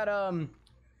that,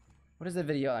 what is the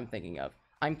video I'm thinking of?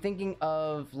 I'm thinking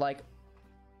of, like,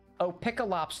 oh, pick a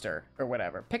lobster, or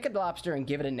whatever. Pick a lobster and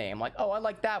give it a name. Like, oh, I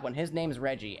like that one. His name's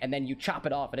Reggie. And then you chop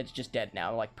it off and it's just dead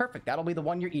now. Like, perfect. That'll be the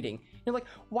one you're eating. You're like,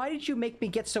 why did you make me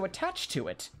get so attached to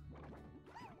it?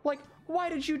 Like, why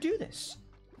did you do this?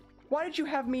 Why did you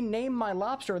have me name my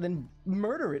lobster and then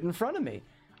murder it in front of me?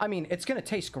 I mean, it's gonna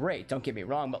taste great, don't get me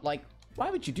wrong, but, like, why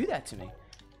would you do that to me?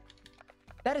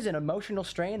 That is an emotional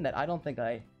strain that I don't think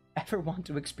I ever want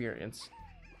to experience.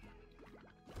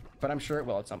 But I'm sure it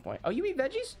will at some point. Oh, you eat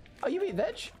veggies? Oh, you eat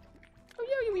veg? Oh,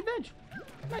 yeah, you eat veg.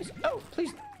 Nice. Oh,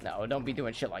 please. No, don't be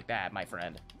doing shit like that, my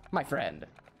friend. My friend.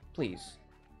 Please.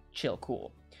 Chill,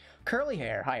 cool. Curly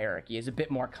hair hierarchy is a bit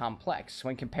more complex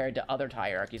when compared to other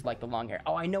hierarchies like the long hair.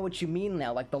 Oh, I know what you mean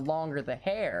now. Like, the longer the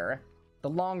hair, the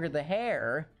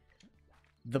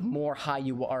more high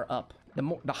you are up.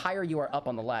 The higher you are up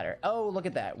on the ladder. Oh, look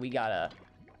at that. We got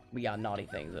naughty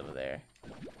things over there.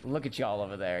 Look at y'all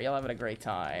over there. Y'all having a great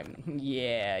time.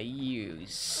 Yeah, you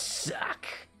suck.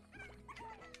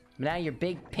 Now you're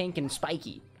big, pink, and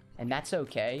spiky. And that's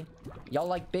okay. Y'all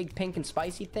like big, pink, and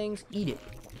spicy things? Eat it.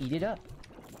 Eat it up.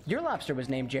 Your lobster was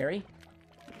named Jerry.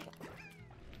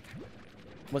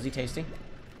 Was he tasty?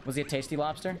 Was he a tasty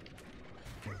lobster?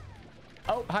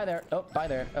 Oh, hi there. Oh, bye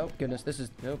there. Oh, goodness. This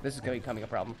is becoming a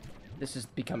problem. This is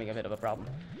becoming a bit of a problem.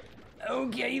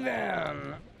 Okay,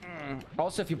 then.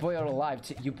 Also, if you boil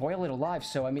it alive,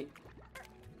 so I mean...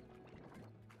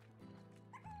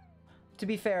 To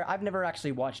be fair, I've never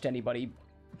actually watched anybody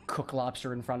cook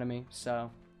lobster in front of me, so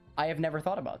I have never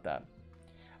thought about that.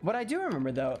 What I do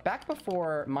remember, though, back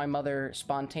before my mother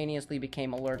spontaneously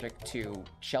became allergic to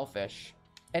shellfish,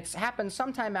 it's happened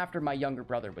sometime after my younger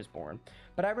brother was born,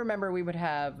 but I remember we would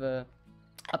have...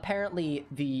 apparently,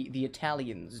 the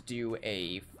Italians do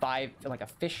a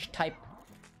fish-type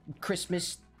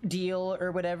Christmas deal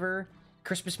or whatever,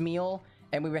 Christmas meal,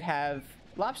 and we would have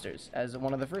lobsters as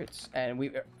one of the fruits. And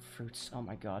fruits, oh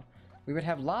my god. We would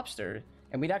have lobster,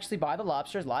 and we'd actually buy the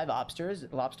lobsters, live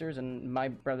lobsters, and my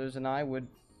brothers and I would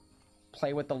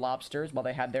play with the lobsters while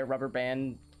they had their rubber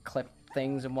band clip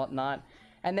things and whatnot,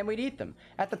 and then we'd eat them.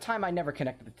 At the time, I never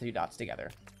connected the two dots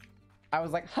together. I was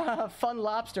like, haha, fun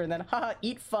lobster, and then haha,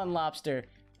 eat fun lobster.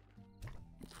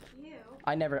 Ew.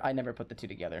 I never put the two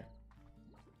together.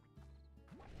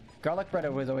 Garlic bread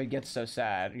always gets so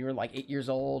sad. You were like 8 years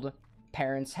old,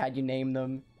 parents had you name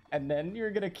them, and then you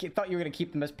were thought you were gonna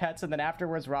keep them as pets, and then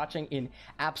afterwards watching in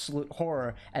absolute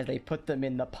horror as they put them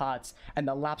in the pots, and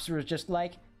the lobster was just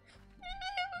like,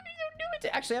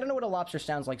 actually, I don't know what a lobster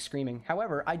sounds like screaming.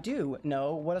 However, I do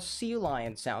know what a sea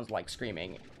lion sounds like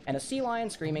screaming, and a sea lion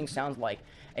screaming sounds like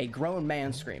a grown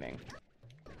man screaming.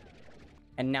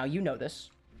 And now you know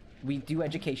this. We do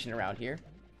education around here.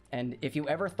 And if you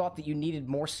ever thought that you needed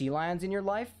more sea lions in your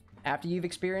life, after you've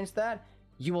experienced that,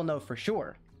 you will know for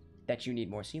sure that you need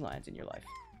more sea lions in your life.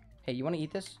 Hey, you want to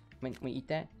eat this? Want to eat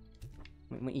that?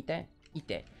 Want to eat that? Eat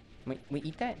that. Want to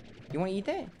eat that? You want to eat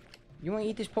that? You want to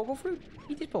eat this pogo fruit?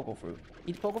 Eat this pogo fruit.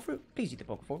 Eat the pogo fruit. Please eat the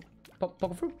pogo fruit.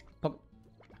 Poke fruit.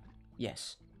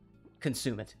 Yes.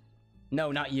 Consume it.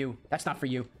 No, not you. That's not for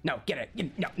you. No, get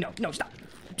it. No, stop.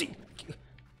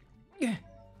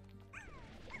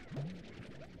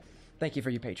 Thank you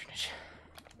for your patronage,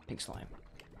 pink slime.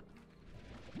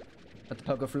 But the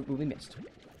pogo fruit will be missed.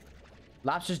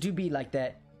 Lobsters do be like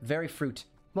that. Very fruit.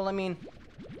 Well, I mean,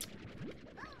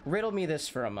 riddle me this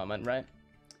for a moment, right?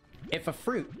 If a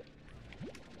fruit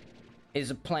is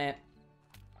a plant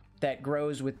that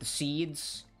grows with the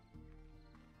seeds,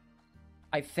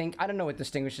 I don't know what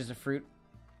distinguishes a fruit.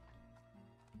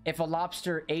 If a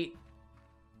lobster ate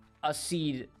a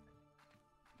seed,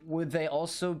 would they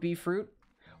also be fruit?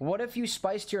 What if you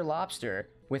spiced your lobster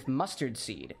with mustard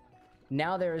seed?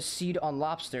 Now there is seed on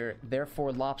lobster,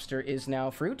 therefore lobster is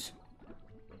now fruit?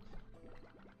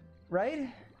 Right?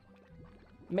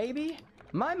 Maybe?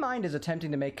 My mind is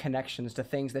attempting to make connections to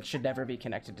things that should never be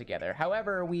connected together.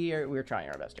 However, we're trying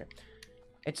our best here.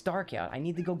 It's dark out. I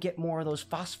need to go get more of those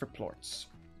phosphor plorts.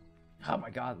 Oh my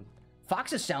god.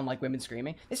 Foxes sound like women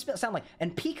screaming. This sound like...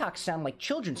 And peacocks sound like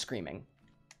children screaming.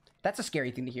 That's a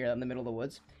scary thing to hear out in the middle of the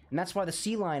woods. And that's why the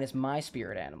sea lion is my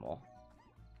spirit animal.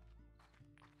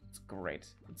 It's great.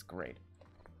 It's great.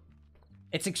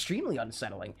 It's extremely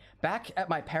unsettling. Back at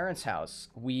my parents' house,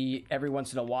 every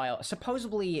once in a while...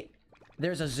 Supposedly,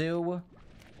 there's a zoo...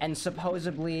 And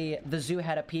supposedly, the zoo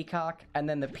had a peacock, and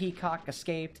then the peacock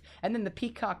escaped, and then the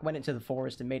peacock went into the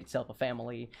forest and made itself a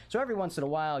family. So every once in a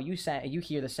while, you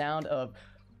hear the sound of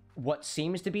what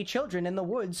seems to be children in the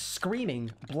woods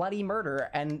screaming bloody murder,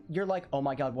 and you're like, oh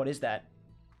my god, what is that?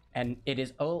 And it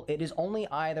is only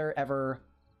either ever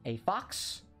a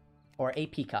fox or a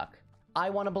peacock. I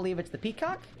want to believe it's the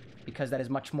peacock, because that is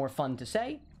much more fun to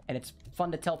say, and it's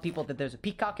fun to tell people that there's a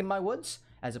peacock in my woods,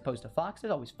 as opposed to fox.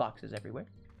 There's always foxes everywhere.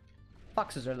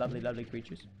 Foxes are lovely, lovely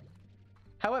creatures.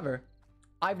 However,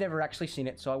 I've never actually seen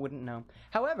it, so I wouldn't know.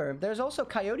 However, there's also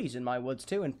coyotes in my woods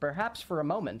too, and perhaps for a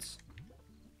moment,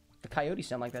 the coyotes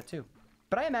sound like that too.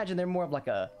 But I imagine they're more of like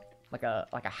a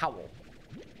howl.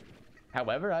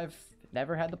 However, I've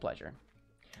never had the pleasure.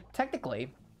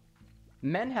 Technically,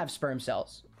 men have sperm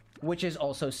cells, which is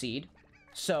also seed.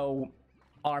 So,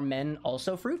 are men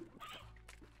also fruit?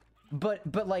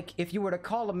 But like, if you were to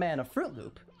call a man a Fruit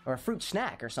Loop, or a fruit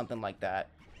snack, or something like that,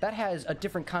 that has a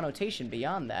different connotation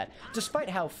beyond that, despite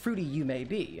how fruity you may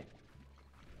be.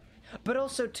 But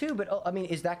also, too, I mean,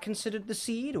 is that considered the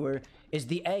seed, or is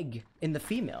the egg in the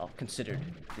female considered?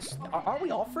 Are we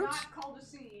all fruits? Not called a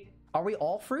seed. Are we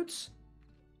all fruits?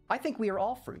 I think we are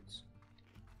all fruits.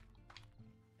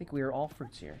 I think we are all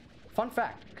fruits here. Fun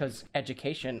fact, because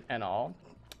education and all,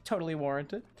 totally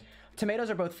warranted. Tomatoes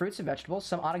are both fruits and vegetables.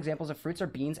 Some odd examples of fruits are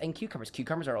beans and cucumbers.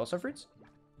 Cucumbers are also fruits?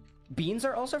 Beans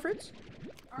are also fruits?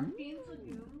 Aren't beans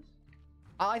legumes?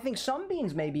 I think some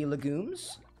beans may be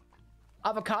legumes.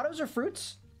 Avocados are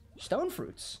fruits. Stone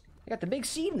fruits. They got the big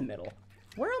seed in the middle.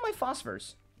 Where are my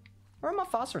phosphors? Where are my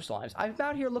phosphor slimes? I'm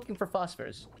out here looking for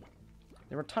phosphors.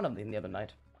 There were a ton of them the other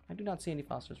night. I do not see any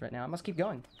phosphors right now. I must keep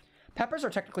going. Peppers are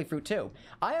technically fruit too.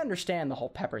 I understand the whole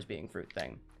peppers being fruit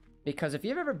thing. Because if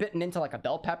you've ever bitten into like a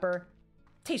bell pepper,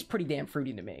 it tastes pretty damn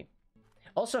fruity to me.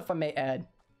 Also, if I may add,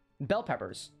 bell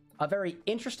peppers. A very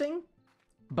interesting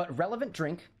but relevant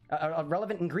a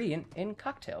relevant ingredient in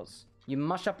cocktails. You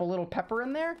mush up a little pepper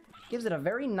in there, gives it a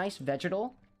very nice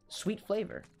vegetal, sweet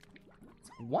flavor. It's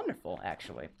wonderful,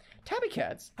 actually. Tabby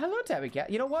Cats. Hello, Tabby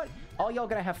Cat. You know what? All y'all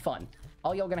gonna have fun.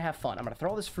 All y'all gonna have fun. I'm gonna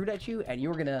throw this fruit at you, and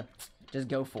you're gonna just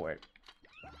go for it.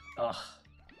 Ugh.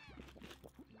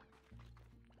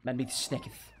 Man be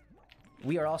snacketh.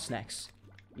 We are all snacks.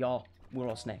 Y'all, we're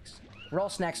all snacks. We're all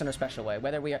snacks in our special way,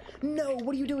 whether we are... No,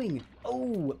 what are you doing?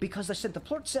 Oh, because I sent the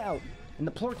plorts out. And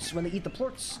the plorts, when they eat the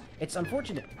plorts, it's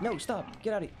unfortunate. No, stop.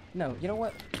 Get out of here. No, you know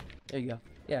what? There you go.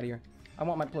 Get out of here. I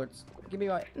want my plorts. Give me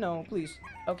my... No, please.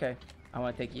 Okay. I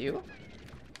want to take you.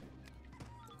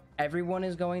 Everyone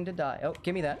is going to die. Oh,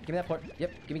 give me that. Give me that plort.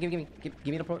 Yep. Give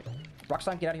me the plort. Rock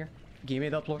slime, get out of here. Give me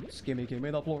the plorts. Give me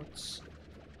the plorts.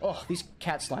 Oh, these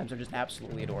cat slimes are just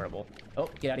absolutely adorable. Oh,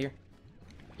 get out of here.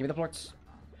 Give me the plorts.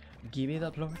 Give me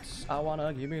the plorts. I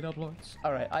wanna give me the plorts.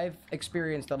 Alright, I've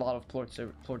experienced a lot of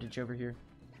plortage over here.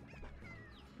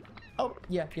 Oh,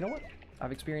 yeah, you know what?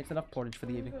 I've experienced enough plortage for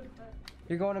the evening.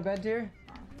 You're going to bed, dear?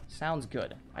 Sounds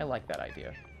good. I like that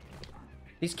idea.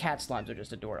 These cat slimes are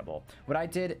just adorable. What I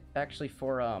did, actually,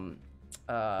 for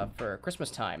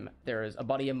Christmas time, there's a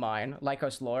buddy of mine,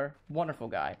 Lycos Lore, wonderful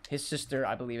guy. His sister,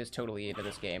 I believe, is totally into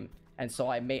this game. And so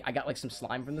I got, like, some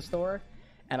slime from the store,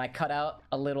 and I cut out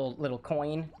a little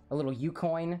coin, a little U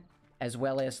coin, as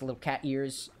well as little cat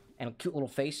ears and a cute little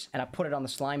face, and I put it on the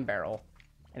slime barrel.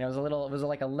 And it was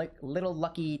like a little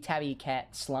lucky tabby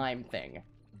cat slime thing. It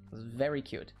was very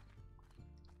cute.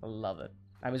 I love it.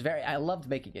 I loved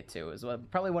making it too. It was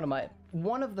probably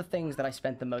one of the things that I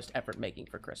spent the most effort making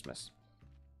for Christmas.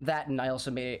 That, and I also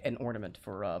made an ornament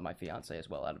for my fiance as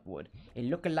well out of wood. It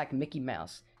looked like Mickey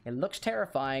Mouse. It looks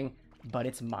terrifying, but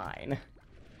it's mine.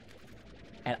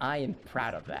 And I am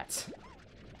proud of that.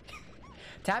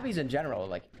 Tabbies in general are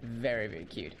like very, very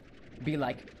cute. Be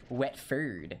like wet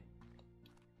furred.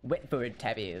 Wet furred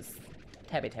tabbies.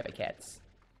 Tabby cats.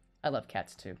 I love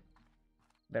cats too.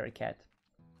 Very cat.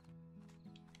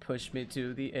 Push me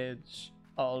to the edge.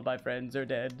 All my friends are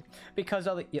dead. Because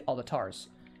all the tars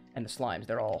and the slimes,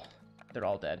 they're all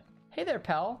dead. Hey there,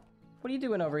 pal. What are you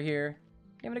doing over here?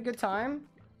 You having a good time?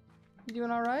 You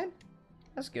doing alright?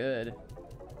 That's good.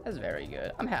 That's very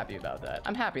good. I'm happy about that.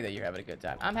 I'm happy that you're having a good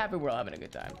time. I'm happy we're all having a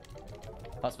good time.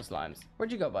 Plus with slimes.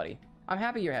 Where'd you go, buddy? I'm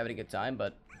happy you're having a good time,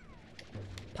 but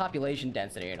population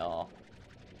density and all.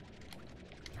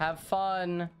 Have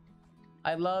fun.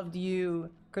 I loved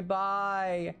you.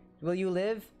 Goodbye. Will you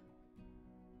live?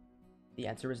 The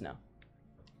answer is no.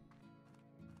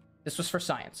 This was for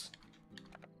science.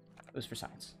 It was for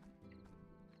science.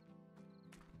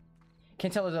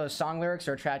 Can't tell if those song lyrics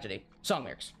or a tragedy. Song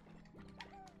lyrics.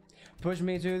 Push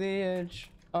me to the edge.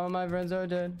 All my friends are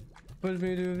dead. Push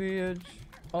me to the edge.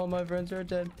 All my friends are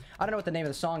dead. I don't know what the name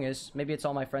of the song is. Maybe it's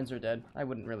All My Friends Are Dead. I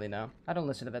wouldn't really know. I don't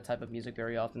listen to that type of music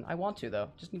very often. I want to, though.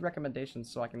 Just need recommendations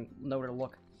so I can know where to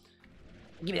look.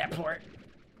 Give me that port.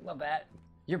 Love that.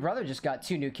 Your brother just got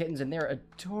 2 new kittens, and they're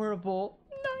adorable.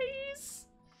 Nice.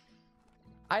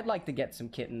 I'd like to get some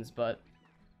kittens, but...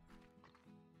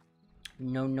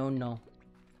 No.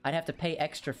 I'd have to pay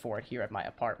extra for it here at my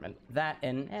apartment. That,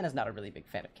 and Anna's not a really big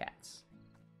fan of cats.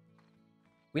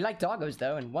 We like doggos,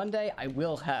 though, and one day I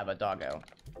will have a doggo.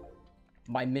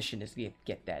 My mission is to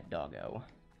get that doggo.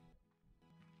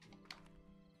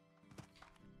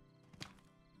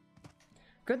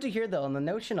 Good to hear, though, on the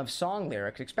notion of song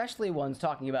lyrics, especially ones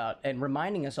talking about and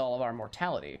reminding us all of our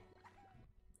mortality.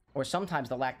 Or sometimes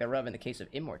the lack thereof in the case of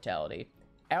immortality.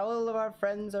 All of our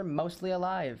friends are mostly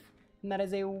alive. And that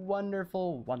is a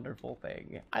wonderful, wonderful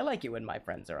thing. I like it when my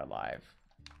friends are alive.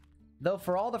 Though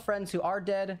for all the friends who are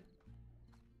dead...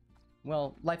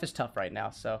 Well, life is tough right now,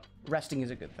 so resting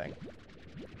is a good thing.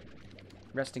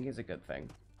 Resting is a good thing.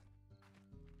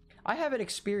 I haven't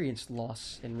experienced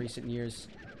loss in recent years.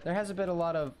 There hasn't been a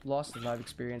lot of losses I've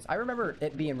experienced. I remember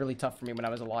it being really tough for me when I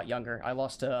was a lot younger. I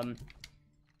lost, it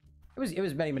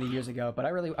was many, many years ago, but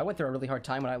I went through a really hard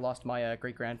time when I lost my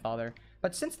great-grandfather.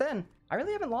 But since then, I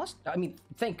really haven't lost, I mean,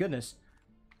 thank goodness,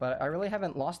 but I really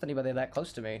haven't lost anybody that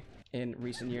close to me in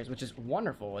recent years, which is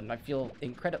wonderful, and I feel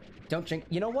incredible. Don't jinx.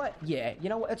 You know what? Yeah, you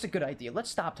know what? That's a good idea. Let's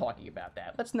stop talking about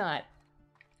that. Let's not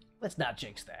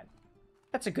jinx that.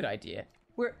 That's a good idea.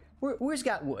 Where's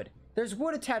got wood? There's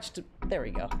wood attached to. There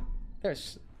we go. There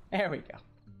we go.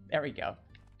 There we go.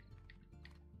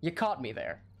 You caught me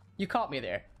there. You caught me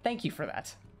there. Thank you for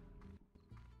that.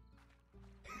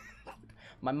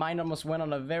 My mind almost went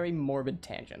on a very morbid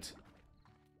tangent.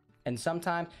 And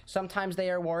sometimes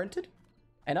they are warranted.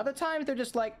 And other times they're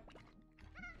just like,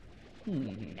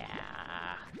 nah.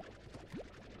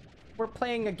 We're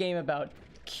playing a game about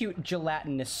cute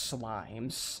gelatinous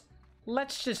slimes.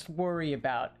 Let's just worry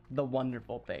about the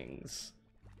wonderful things.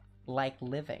 Like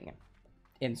living,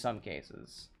 in some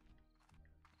cases.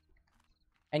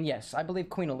 And yes, I believe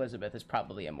Queen Elizabeth is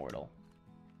probably immortal.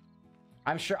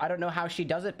 I'm sure, I don't know how she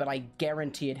does it, but I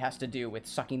guarantee it has to do with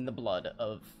sucking the blood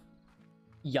of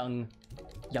young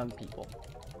people.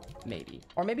 Maybe.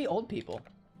 Or maybe old people,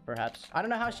 perhaps. I don't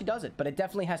know how she does it, but it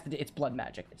definitely has to do, it's blood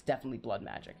magic. It's definitely blood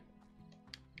magic.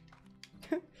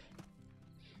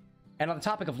 And on the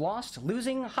topic of lost,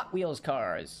 losing Hot Wheels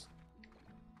cars.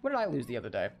 What did I lose the other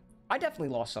day? I definitely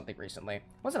lost something recently. It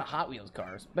wasn't a Hot Wheels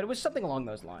cars, but it was something along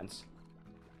those lines.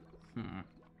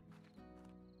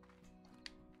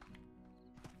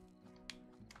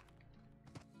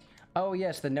 Oh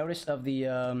yes, the notice of the,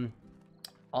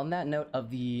 on that note of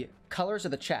the colors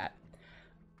of the chat.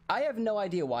 I have no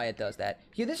idea why it does that.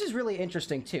 Yeah, this is really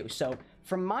interesting too. So,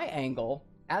 from my angle,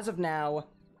 as of now,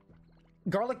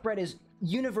 garlic bread is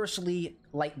universally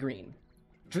light green.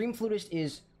 Dream Flutist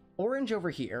is orange over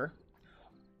here,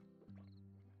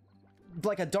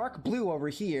 like a dark blue over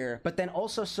here, but then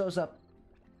also shows up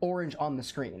orange on the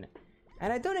screen.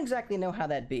 And I don't exactly know how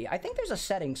that be. I think there's a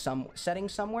setting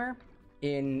somewhere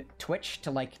in Twitch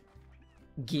to like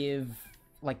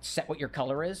set what your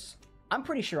color is. I'm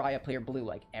pretty sure I appear blue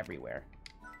like everywhere.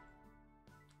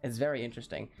 It's very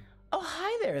interesting. Oh,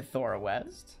 hi there, Thor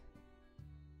West.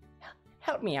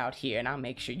 Help me out here and I'll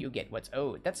make sure you get what's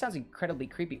owed. That sounds incredibly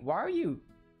creepy. Why are you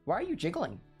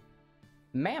jiggling?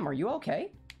 Ma'am, are you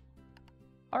okay?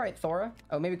 Alright, Thora.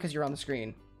 Oh, maybe because you're on the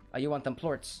screen. Oh, you want them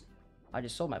plorts. I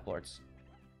just sold my plorts.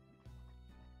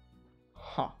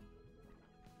 Huh.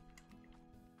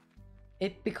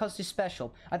 Because he's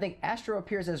special. I think Astro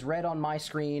appears as red on my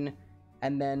screen,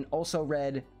 and then also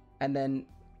red, and then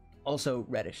also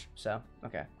reddish. So,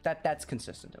 okay. That's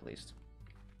consistent, at least.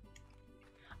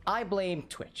 I blame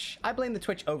Twitch. I blame the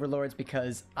Twitch overlords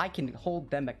because I can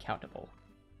hold them accountable.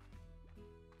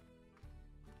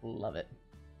 Love it.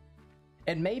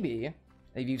 And maybe,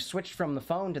 if you've switched from the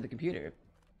phone to the computer,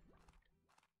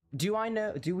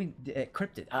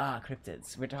 cryptid. Ah,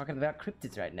 cryptids. We're talking about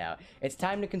cryptids right now. It's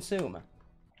time to consume.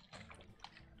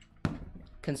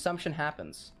 Consumption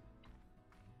happens.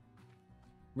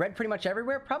 Red pretty much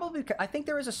everywhere? Probably, I think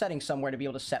there is a setting somewhere to be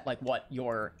able to set, like, what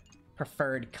your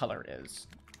preferred color is.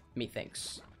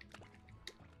 Methinks.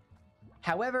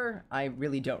 However, I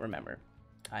really don't remember.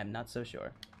 I'm not so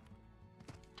sure.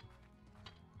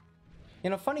 You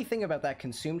know, funny thing about that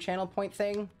consume channel point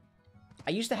thing,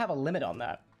 I used to have a limit on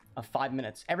that of 5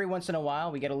 minutes. Every once in a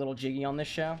while, we get a little jiggy on this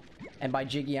show. And by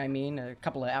jiggy, I mean a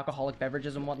couple of alcoholic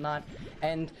beverages and whatnot.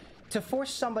 And to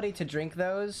force somebody to drink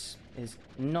those is,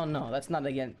 no, that's not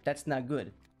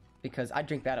good. Because I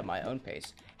drink that at my own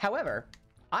pace. However,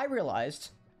 I realized,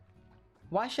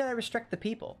 why should I restrict the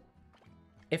people?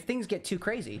 If things get too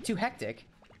crazy, too hectic,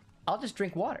 I'll just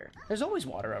drink water. There's always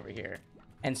water over here.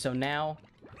 And so now,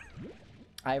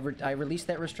 I released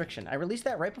that restriction. I released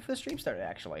that right before the stream started,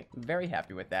 actually. I'm very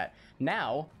happy with that.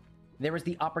 Now, there is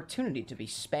the opportunity to be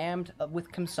spammed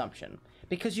with consumption.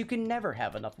 Because you can never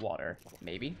have enough water.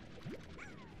 Maybe.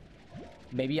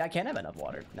 Maybe I can have enough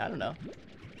water. I don't know.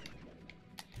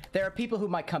 There are people who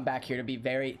might come back here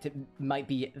might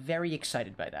be very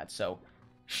excited by that, so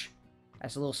shh.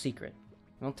 That's a little secret.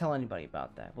 Don't tell anybody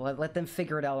about that. We'll let them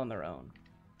figure it out on their own.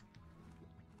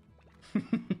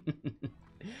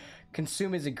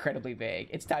 Consume is incredibly vague.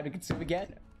 It's time to consume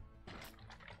again.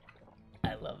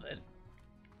 I love it.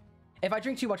 If I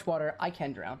drink too much water, I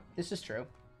can drown. This is true.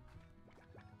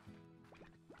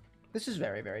 This is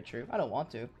very, very true. I don't want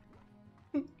to.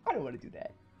 I don't want to do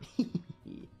that.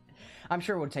 I'm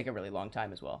sure it would take a really long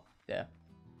time as well. Yeah.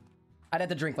 I'd have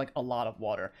to drink, like, a lot of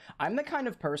water. I'm the kind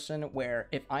of person where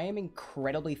if I am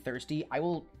incredibly thirsty, I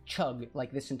will chug,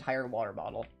 like, this entire water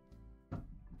bottle.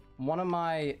 One of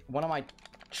my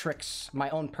tricks, my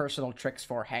own personal tricks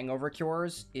for hangover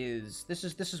cures is, this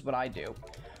is what I do.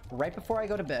 Right before I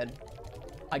go to bed,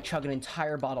 I chug an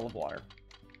entire bottle of water.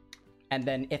 And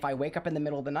then if I wake up in the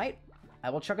middle of the night, I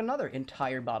will chug another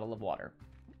entire bottle of water.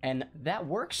 And that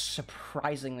works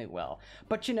surprisingly well.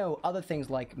 But you know, other things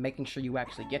like making sure you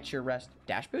actually get your rest.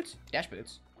 Dash boots? Dash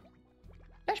boots.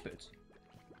 Dash boots.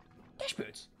 Dash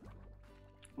boots.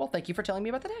 Well, thank you for telling me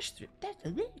about the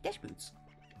dash boots.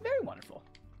 Very wonderful.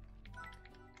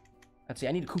 Let's see,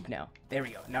 I need a coop now. There we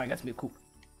go. Now I got some new coop.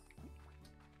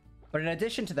 But in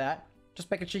addition to that, just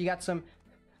making sure you got some...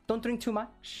 Don't drink too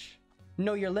much.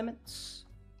 Know your limits.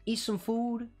 Eat some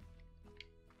food.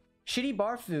 Shitty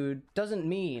bar food doesn't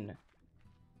mean...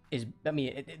 it's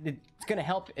gonna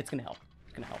help. It's gonna help.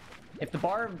 It's gonna help. If the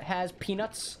bar has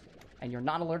peanuts, and you're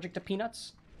not allergic to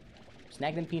peanuts,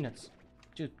 snag them peanuts.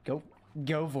 Just go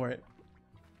for it.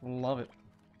 Love it.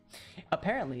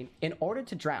 Apparently, in order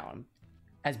to drown...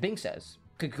 As Bing says,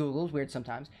 Google's weird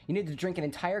sometimes, you need to drink an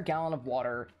entire gallon of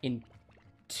water in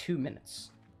 2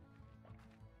 minutes.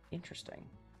 Interesting.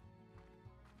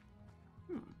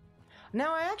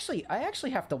 Now, I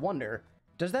actually have to wonder,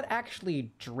 does that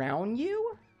actually drown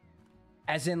you?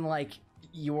 As in, like,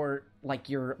 your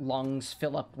lungs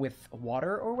fill up with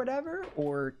water or whatever?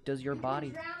 Or does your body...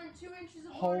 Drown in 2 inches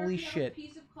of Holy water shit.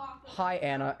 Piece of cloth. Hi,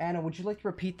 Anna. Anna, would you like to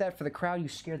repeat that for the crowd? You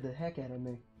scared the heck out of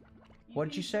me. What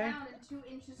did you say? Drown in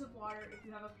 2 inches of water if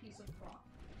you have a piece of cloth.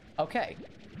 Okay.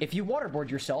 If you waterboard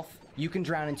yourself, you can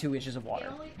drown in 2 inches of water.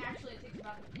 It only actually takes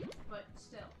about a piece, but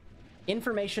still.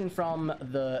 Information from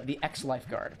the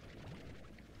ex-lifeguard.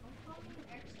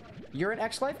 You're an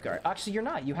ex-lifeguard. Actually, you're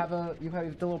not. You have the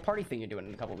little party thing you're doing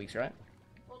in a couple weeks, right?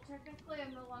 Well, technically,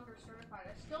 I'm no longer certified.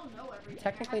 I still know everything.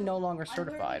 Technically, no longer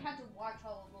certified. I had to watch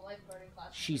all of the lifeguarding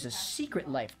classes. She's a secret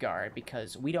lifeguard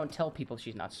because we don't tell people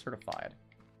she's not certified.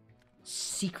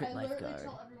 Secret lifeguard. I literally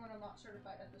tell everyone I'm not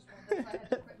certified at this point. That's why I had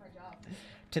to quit my job.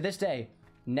 To this day,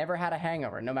 never had a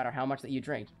hangover, no matter how much that you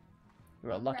drink.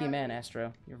 You're a lucky man,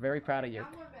 Astro. You're very proud of you.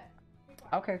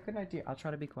 Okay, good idea. I'll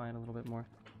try to be quiet a little bit more.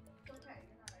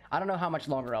 I don't know how much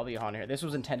longer I'll be on here. This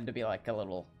was intended to be like a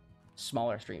little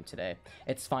smaller stream today.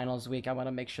 It's finals week. I want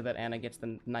to make sure that Anna gets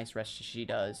the nice rest she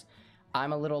does.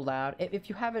 I'm a little loud. If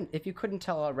you couldn't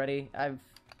tell already,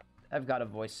 I've got a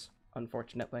voice,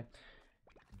 unfortunately.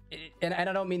 And I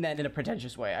don't mean that in a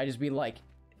pretentious way. I just mean like,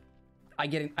 I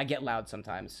get loud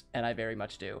sometimes, and I very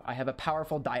much do. I have a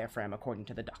powerful diaphragm according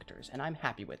to the doctors, and I'm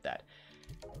happy with that.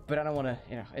 But I don't want to,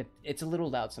 you know, it's a little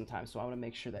loud sometimes, so I want to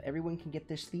make sure that everyone can get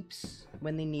their sleeps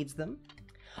when they needs them.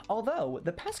 Although,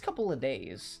 the past couple of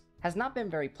days has not been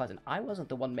very pleasant. I wasn't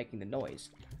the one making the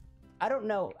noise. I don't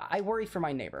know, I worry for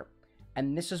my neighbor,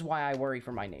 and this is why I worry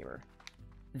for my neighbor.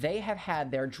 They have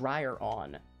had their dryer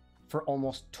on for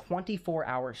almost 24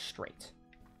 hours straight.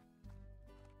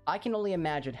 I can only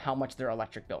imagine how much their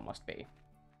electric bill must be.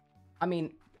 I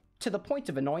mean, to the point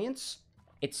of annoyance,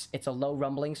 it's a low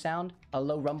rumbling sound, a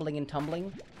low rumbling and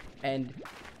tumbling, and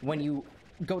when you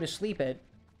go to sleep at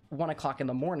 1 o'clock in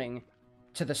the morning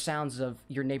to the sounds of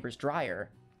your neighbor's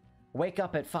dryer, wake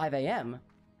up at 5 a.m.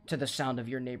 to the sound of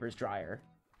your neighbor's dryer,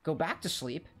 go back to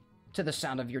sleep to the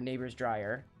sound of your neighbor's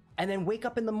dryer, and then wake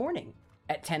up in the morning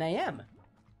at 10 a.m.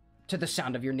 to the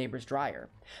sound of your neighbor's dryer.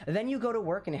 Then you go to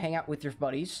work and hang out with your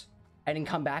buddies, and then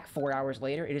come back 4 hours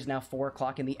later. It is now 4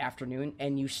 o'clock in the afternoon,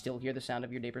 and you still hear the sound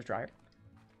of your neighbor's dryer.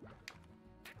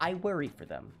 I worry for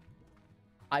them.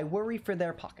 I worry for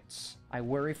their pockets. I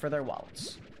worry for their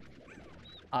wallets.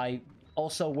 I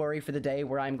also worry for the day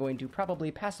where I'm going to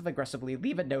probably passive-aggressively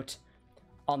leave a note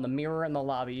on the mirror in the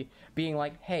lobby being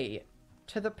like, hey,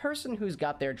 to the person who's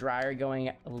got their dryer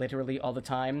going literally all the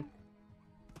time,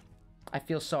 I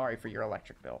feel sorry for your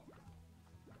electric bill.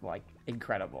 Like,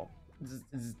 incredible. This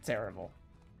is terrible.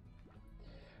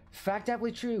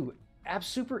 Factably true.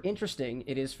 Super interesting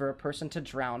it is for a person to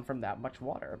drown from that much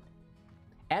water.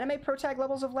 Anime protag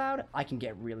levels of loud, I can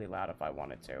get really loud if I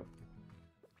wanted to.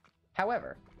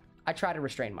 However, I try to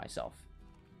restrain myself.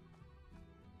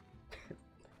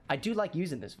 I do like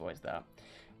using this voice, though.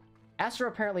 Astro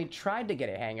apparently tried to get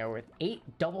a hangover with 8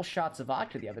 double shots of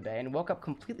vodka the other day and woke up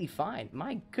completely fine.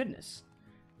 My goodness.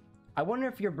 I wonder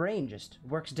if your brain just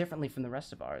works differently from the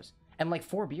rest of ours. And like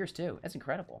 4 beers, too. That's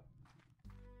incredible.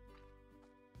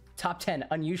 Top 10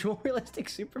 unusual realistic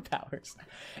superpowers.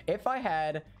 If I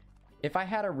had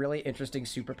a really interesting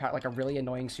superpower, like a really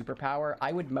annoying superpower,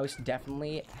 I would most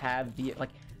definitely have the, like,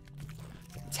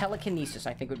 telekinesis.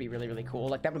 I think would be really, really cool.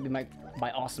 Like, that would be my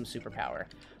awesome superpower.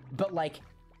 But, like,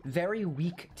 very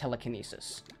weak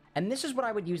telekinesis. And this is what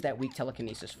I would use that weak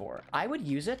telekinesis for. I would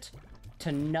use it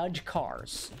to nudge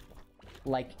cars.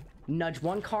 Like, nudge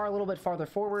one car a little bit farther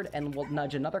forward, and we'll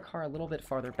nudge another car a little bit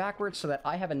farther backwards so that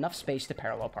I have enough space to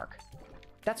parallel park.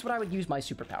 That's what I would use my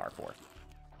superpower for.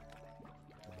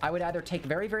 I would either take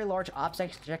very, very large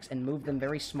objects and move them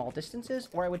very small distances,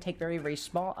 or I would take very, very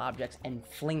small objects and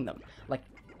fling them, like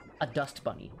a dust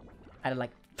bunny. I'd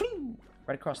like, fling,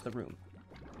 right across the room.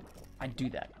 I'd do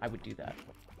that. I would do that.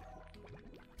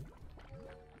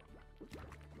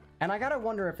 And I gotta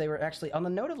wonder if they were actually, on the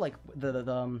note of like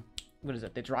the what is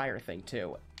it, the dryer thing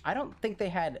too. I don't think they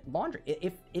had laundry.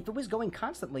 If it was going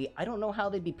constantly, I don't know how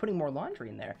they'd be putting more laundry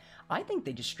in there. I think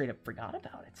they just straight up forgot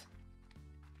about it.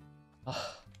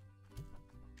 Ugh.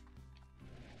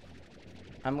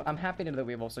 I'm happy to know that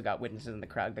we've also got witnesses in the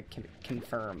crowd that can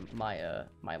confirm my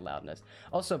my loudness.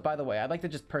 Also, by the way, I'd like to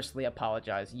just personally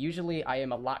apologize. Usually, I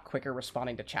am a lot quicker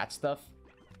responding to chat stuff,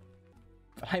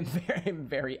 but I'm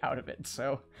very out of it.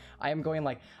 So I am going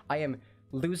like I am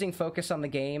losing focus on the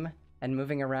game and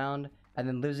moving around, and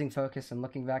then losing focus and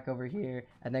looking back over here,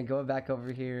 and then going back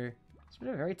over here. It's been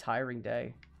a very tiring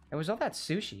day. It was all that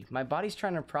sushi. My body's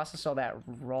trying to process all that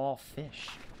raw fish.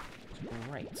 It's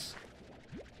great.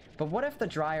 But what if the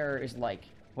dryer is like,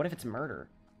 what if it's murder?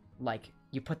 Like,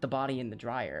 you put the body in the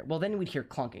dryer. Well, then we'd hear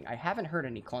clunking. I haven't heard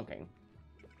any clunking.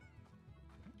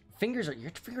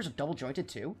 Your fingers are double jointed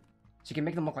too? So you can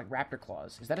make them look like raptor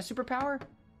claws. Is that a superpower?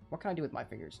 What can I do with my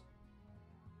fingers?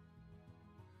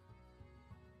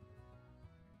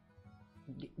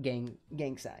 Gang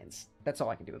signs. That's all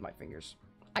I can do with my fingers.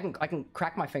 I can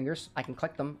crack my fingers. I can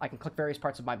click them. I can click various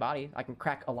parts of my body. I can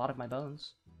crack a lot of my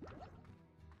bones.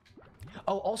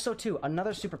 Oh, also, too,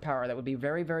 another superpower that would be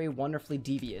very, very wonderfully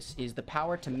devious is the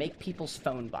power to make people's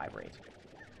phone vibrate.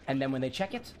 And then when they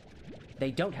check it, they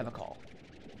don't have a call.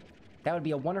 That would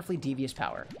be a wonderfully devious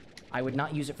power. I would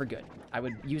not use it for good. I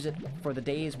would use it for the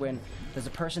days when there's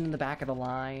a person in the back of the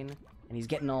line, and he's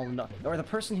getting all... Or the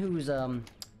person who's,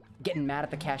 getting mad at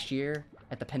the cashier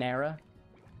at the Panera,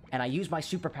 and I use my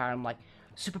superpower, I'm like,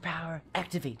 superpower,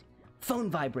 activate, phone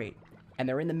vibrate. And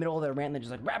they're in the middle of their rant, and they're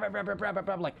just like, rah, rah, rah, rah, rah,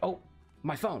 rah, like, oh,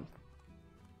 my phone.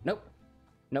 Nope.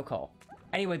 No call.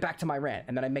 Anyway, back to my rant,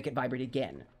 and then I make it vibrate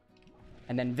again.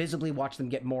 And then visibly watch them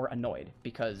get more annoyed,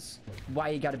 because why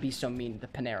you gotta be so mean to the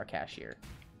Panera cashier?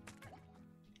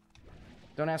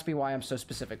 Don't ask me why I'm so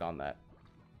specific on that.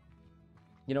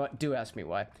 You know what? Do ask me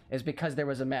why. It's because there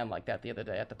was a man like that the other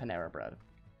day at the Panera Bread.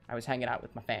 I was hanging out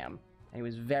with my fam, and he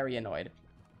was very annoyed.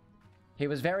 He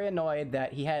was very annoyed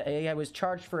that he was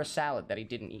charged for a salad that he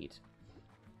didn't eat.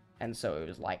 And so it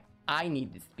was like, I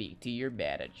need to speak to your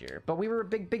manager. But we were a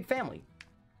big family.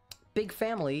 Big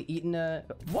family eating a...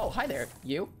 Whoa, hi there,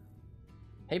 you.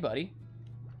 Hey, buddy.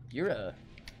 You're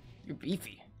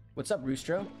beefy. What's up,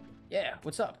 Roostro? Yeah,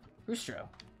 what's up? Roostro.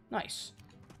 Nice.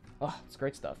 Oh, it's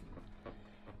great stuff.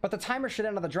 But the timer should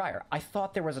end on the dryer. I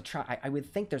thought there was a I would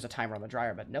think there's a timer on the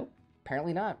dryer, but nope.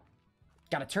 Apparently not.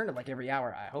 Gotta turn it like every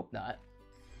hour. I hope not.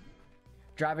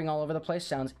 Driving all over the place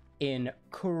sounds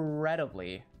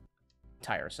incredibly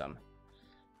tiresome.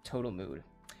 Total mood.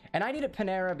 And I need a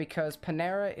Panera because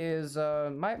Panera is,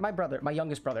 my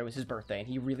youngest brother, it was his birthday, and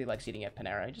he really likes eating at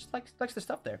Panera. He just likes the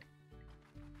stuff there.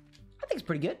 I think it's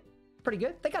pretty good. Pretty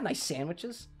good. They got nice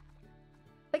sandwiches.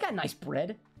 They got nice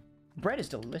bread. Bread is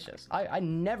delicious. I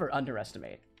never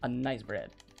underestimate a nice bread.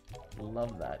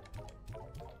 Love that.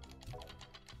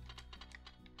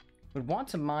 Would want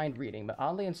to mind reading, but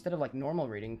oddly, instead of like normal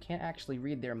reading, can't actually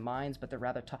read their minds, but they're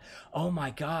rather oh my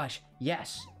gosh,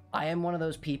 yes. I am one of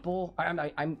those people.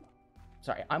 I'm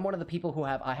sorry. I'm one of the people who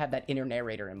I have that inner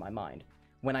narrator in my mind.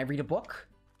 When I read a book,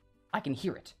 I can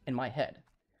hear it in my head.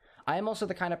 I am also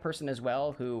the kind of person as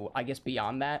well who, I guess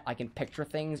beyond that, I can picture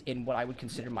things in what I would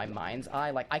consider my mind's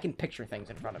eye. Like, I can picture things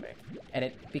in front of me. And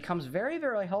it becomes very,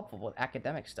 very helpful with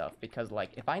academic stuff because, like,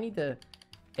 if I need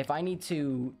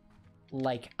to,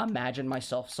 like, imagine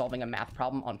myself solving a math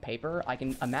problem on paper, I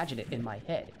can imagine it in my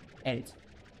head. And it's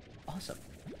awesome.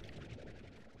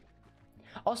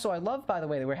 Also, I love, by the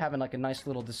way, that we're having, like, a nice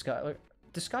little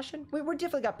discussion. We're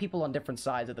definitely got people on different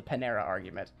sides of the Panera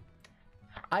argument.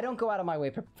 I don't go out of my way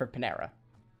for Panera,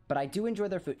 but I do enjoy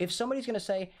their food. If somebody's going to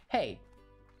say, hey,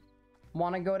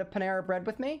 want to go to Panera Bread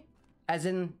with me? As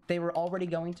in, they were already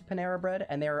going to Panera Bread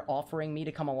and they were offering me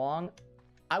to come along,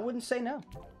 I wouldn't say no.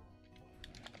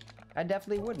 I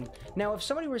definitely wouldn't. Now, if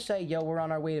somebody were to say, yo, we're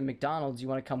on our way to McDonald's, you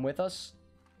want to come with us?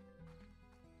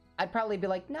 I'd probably be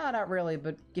like, nah, not really,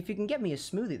 but if you can get me a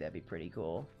smoothie, that'd be pretty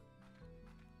cool.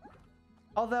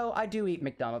 Although, I do eat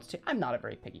McDonald's too. I'm not a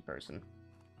very picky person.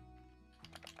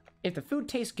 If the food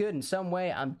tastes good in some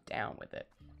way, I'm down with it.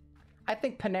 I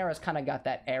think Panera's kind of got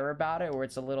that air about it, where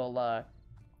it's a little,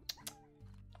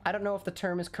 I don't know if the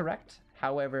term is correct.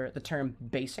 However, the term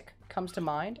basic comes to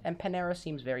mind, and Panera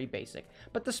seems very basic.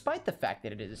 But despite the fact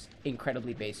that it is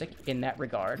incredibly basic in that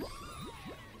regard,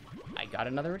 I got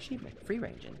another achievement. Free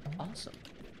ranging. Awesome.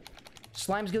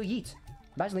 Slimes go yeet.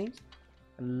 Vaselines.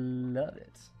 Love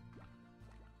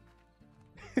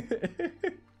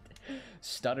it.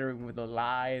 Stuttering with the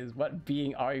lies. What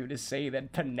being are you to say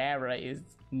that Panera is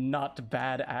not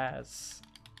badass?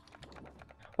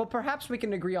 Well, perhaps we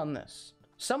can agree on this.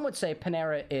 Some would say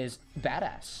Panera is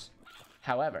badass.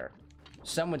 However,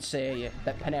 some would say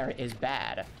that Panera is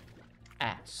bad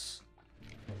ass.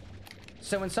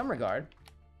 So in some regard,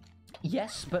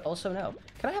 yes, but also no.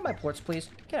 Can I have my plorts, please?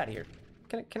 Get out of here.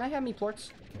 Can I have me plorts?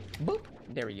 Boop.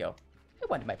 There we go. I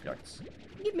wanted my plorts.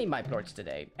 Give me my plorts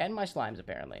today. And my slimes,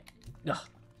 apparently. Ugh.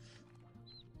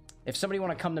 If somebody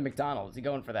want to come to McDonald's, you're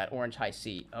going for that orange high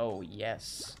C. Oh,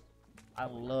 yes. I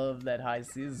love that high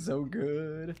C. It's so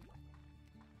good.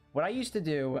 What I used to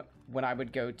do when I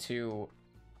would go to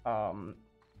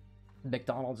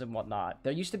McDonald's and whatnot,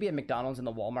 there used to be a McDonald's in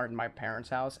the Walmart in my parents'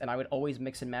 house, and I would always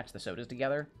mix and match the sodas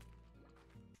together.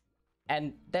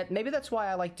 And maybe that's why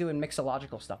I like doing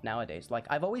mixological stuff nowadays. Like,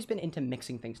 I've always been into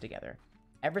mixing things together.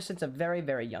 Ever since a very,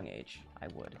 very young age, I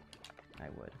would.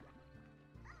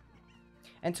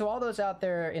 And to all those out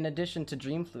there, in addition to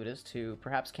Dream Flutists who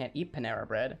perhaps can't eat Panera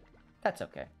Bread, that's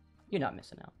okay. You're not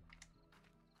missing out.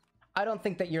 I don't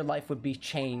think that your life would be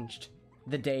changed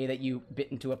the day that you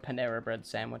bit into a Panera Bread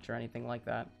sandwich or anything like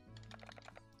that.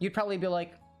 You'd probably be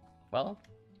like, well,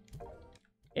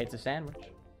 it's a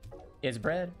sandwich. It's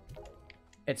bread.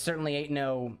 It certainly ain't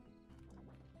no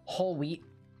whole wheat,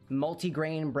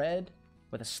 multi-grain bread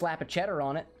with a slap of cheddar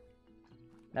on it.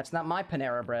 That's not my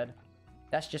Panera Bread.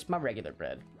 That's just my regular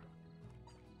bread.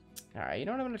 Alright, you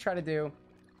know what I'm going to try to do?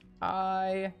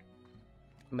 I'm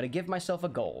going to give myself a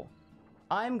goal.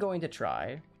 I'm going to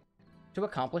try to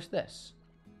accomplish this.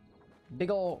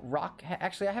 Big ol' rock...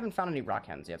 Actually, I haven't found any rock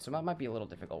hens yet, so that might be a little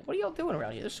difficult. What are y'all doing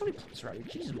around here? There's so many places around here.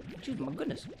 Jesus, my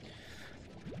goodness.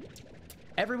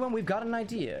 Everyone, we've got an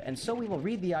idea, and so we will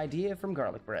read the idea from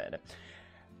Garlic Bread.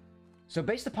 So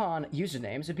based upon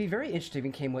usernames, it'd be very interesting if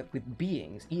you came with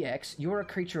beings. EX, you're a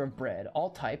creature of bread. All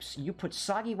types, you put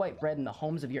soggy white bread in the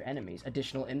homes of your enemies.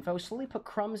 Additional info, slowly put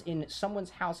crumbs in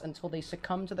someone's house until they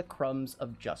succumb to the crumbs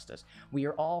of justice. We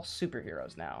are all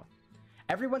superheroes now.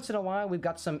 Every once in a while, we've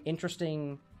got some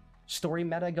interesting story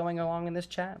meta going along in this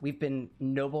chat. We've been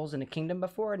nobles in a kingdom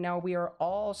before, and now we are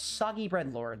all soggy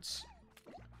bread lords.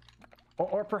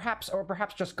 Or perhaps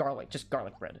just garlic. Just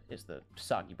garlic bread is the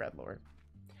soggy bread lord.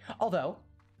 Although,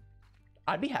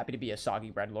 I'd be happy to be a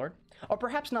soggy bread lord. Or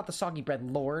perhaps not the soggy bread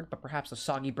lord, but perhaps a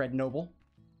soggy bread noble.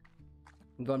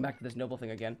 I'm going back to this noble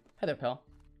thing again. Hey there, pal.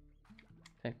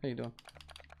 Hey, how you doing?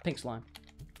 Pink slime.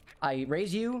 I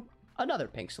raise you another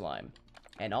pink slime.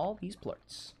 And all these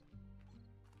plorts.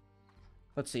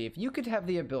 Let's see, if you could have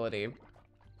the ability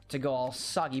to go all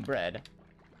soggy bread.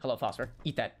 Hello, Phosphor.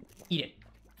 Eat that. Eat it.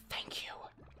 Thank you.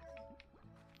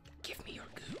 Give me your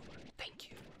goo.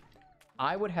 Thank you.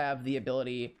 I would have the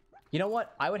ability... You know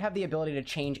what? I would have the ability to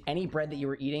change any bread that you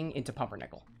were eating into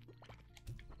pumpernickel.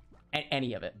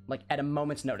 Any of it. Like, at a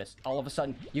moment's notice. All of a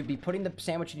sudden, you'd be putting the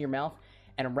sandwich in your mouth,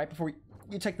 and right before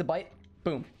you take the bite,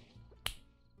 boom.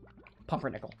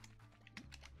 Pumpernickel.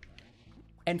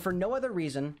 And for no other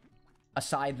reason,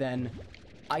 aside than,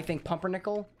 I think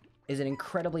pumpernickel is an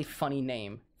incredibly funny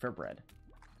name for bread.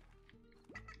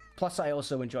 Plus, I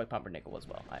also enjoy pumpernickel as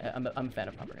well. I'm a fan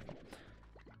of pumpernickel.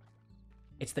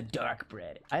 It's the dark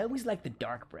bread. I always like the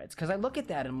dark breads, because I look at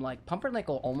that and I'm like,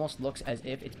 pumpernickel almost looks as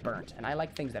if it's burnt, and I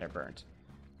like things that are burnt.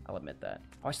 I'll admit that.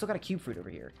 Oh, I still got a cube fruit over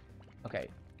here. Okay.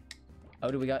 Oh,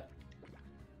 do we got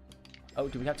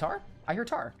tar? I hear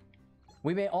tar.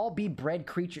 We may all be bread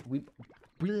creatures.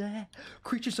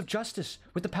 Creatures of justice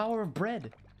with the power of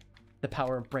bread. The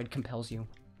power of bread compels you.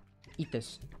 Eat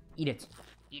this. Eat it.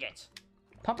 Eat it.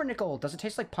 Pumpernickel, does it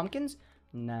taste like pumpkins?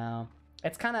 No.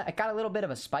 It got a little bit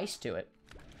of a spice to it,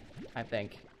 I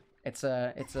think. It's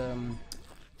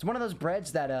one of those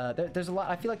breads that, there's a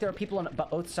lot, I feel like there are people on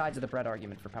both sides of the bread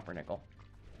argument for pumpernickel.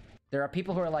 There are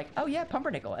people who are like, oh yeah,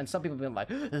 pumpernickel, and some people have been like,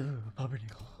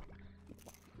 pumpernickel.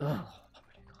 Ugh,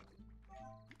 pumpernickel.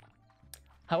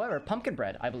 However, pumpkin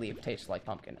bread, I believe, tastes like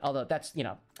pumpkin. Although that's, you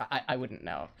know, I wouldn't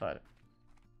know, but...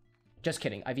 Just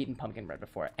kidding, I've eaten pumpkin bread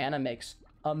before. Anna makes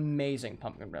amazing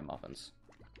pumpkin bread muffins.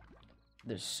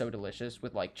 They're so delicious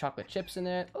with like chocolate chips in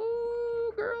it.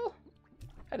 Ooh, girl.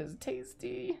 That is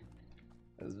tasty.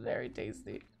 That is very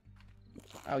tasty.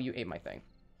 Oh, you ate my thing.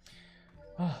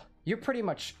 Oh, you're pretty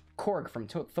much Quirk from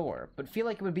Thor, but feel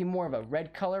like it would be more of a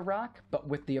red color rock, but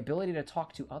with the ability to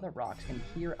talk to other rocks and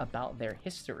hear about their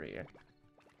history.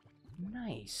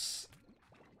 Nice.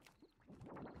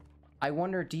 I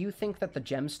wonder, do you think that the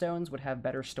gemstones would have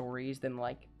better stories than,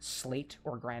 like, slate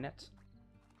or granite?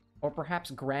 Or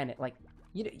perhaps granite, like,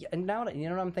 you know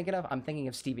what I'm thinking of? I'm thinking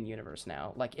of Steven Universe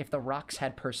now. Like, if the rocks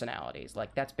had personalities,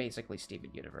 like, that's basically Steven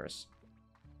Universe.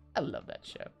 I love that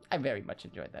show. I very much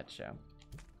enjoyed that show.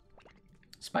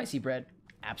 Spicy bread,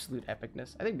 absolute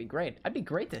epicness. I think it'd be great. I'd be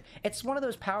great to... It's one of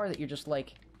those power that you're just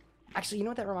like... Actually, you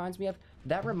know what that reminds me of?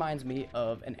 That reminds me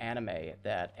of an anime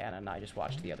that Anna and I just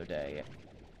watched the other day.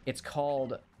 It's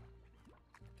called...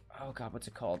 Oh god, what's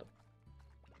it called?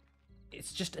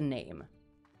 It's just a name.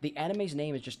 The anime's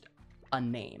name is just a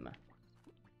name.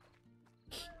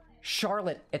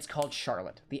 Charlotte. It's called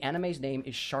Charlotte. The anime's name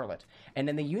is Charlotte. And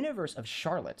in the universe of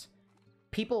Charlotte,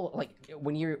 people, like,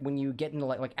 when you get into,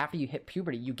 like, after you hit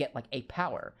puberty, you get, like, a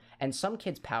power. And some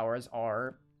kids' powers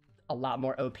are a lot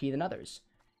more OP than others.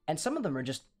 And some of them are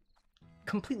just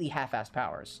completely half-assed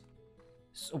powers.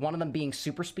 So one of them being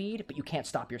super speed, but you can't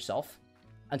stop yourself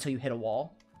until you hit a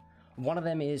wall. One of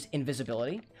them is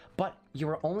invisibility, but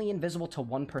you're only invisible to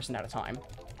one person at a time.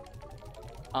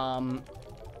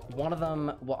 One of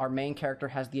them, well, our main character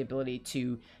has the ability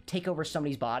to take over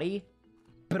somebody's body,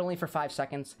 but only for 5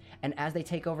 seconds. And as they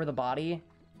take over the body,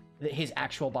 his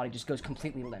actual body just goes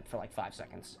completely limp for like 5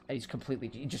 seconds. And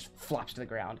he just flops to the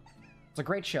ground. It's a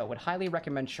great show. Would highly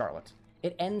recommend Charlotte.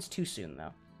 It ends too soon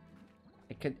though.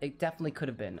 It definitely could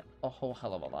have been a whole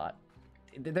hell of a lot.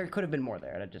 There could have been more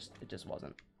there, and it just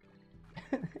wasn't.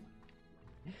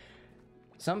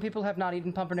 Some people have not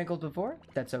eaten pumpernickels before.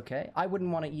 That's okay. I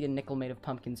wouldn't want to eat a nickel made of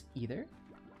pumpkins either.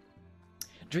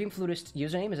 Dream Flutist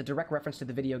username is a direct reference to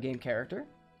the video game character.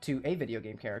 To a video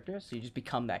game character, so you just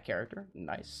become that character.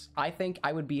 Nice. I think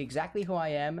I would be exactly who I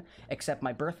am, except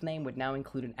my birth name would now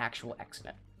include an actual X in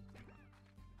it.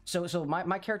 So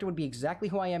my character would be exactly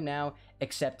who I am now,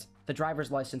 except the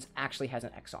driver's license actually has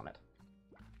an X on it.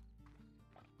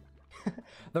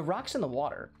 The rocks in the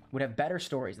water would have better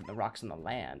stories than the rocks in the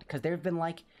land, because they've been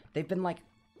like,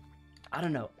 I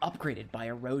don't know, upgraded by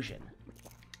erosion.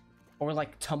 Or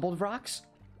like tumbled rocks.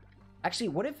 Actually,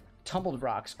 what if tumbled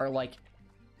rocks are like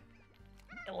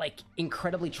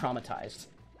incredibly traumatized?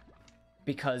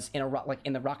 Because in a rock, like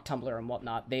in the rock tumbler and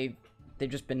whatnot, they've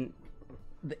just been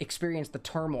experienced the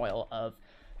turmoil of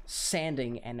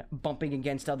sanding and bumping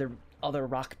against other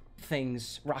rock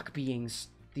things, rock beings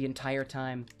the entire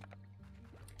time.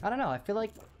 I don't know. I feel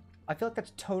like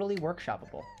that's totally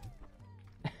workshoppable.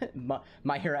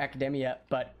 My Hero Academia,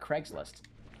 but Craigslist.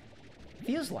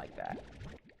 Feels like that.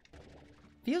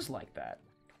 Feels like that.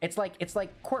 It's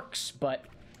like Quirks, but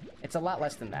it's a lot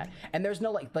less than that. And there's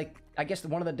no like I guess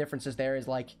one of the differences there is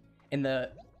like in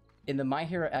the My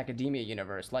Hero Academia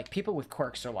universe, like people with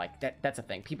quirks are like that's a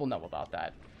thing. People know about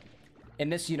that. In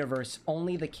this universe,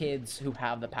 only the kids who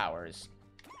have the powers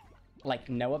like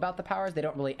know about the powers. They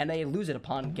don't really, and they lose it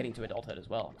upon getting to adulthood as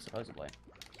well, supposedly.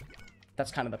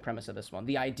 That's kind of the premise of this one.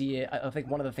 The idea, I think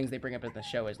one of the things they bring up in the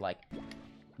show is like,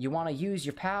 you want to use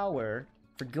your power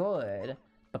for good,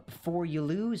 but before you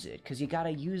lose it, because you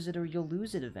gotta use it or you'll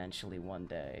lose it eventually one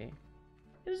day.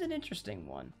 It was an interesting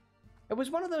one. It was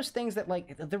one of those things that,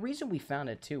 like, the reason we found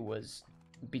it too was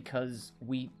because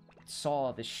we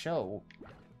saw the show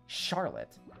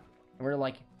Charlotte, and we were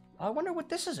like, I wonder what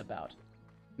this is about.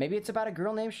 Maybe it's about a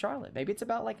girl named Charlotte. Maybe it's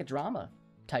about like a drama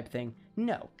type thing.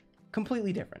 No,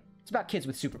 completely different. It's about kids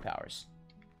with superpowers.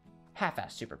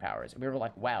 Half-assed superpowers. And we were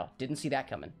like, wow, didn't see that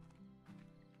coming.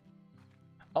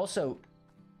 Also,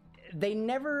 they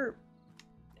never...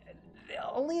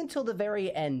 Only until the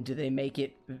very end do they make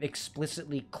it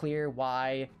explicitly clear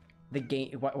why the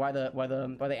game, why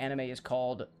the anime is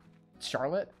called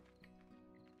Charlotte.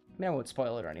 I mean, I won't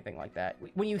spoil it or anything like that.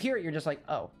 When you hear it, you're just like,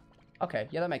 oh, okay,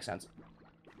 yeah, that makes sense.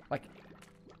 Like,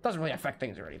 doesn't really affect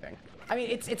things or anything. I mean,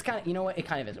 it's kind of, you know what? It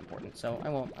kind of is important, so I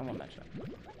won't mention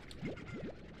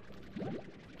it.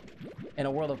 In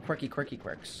a world of quirky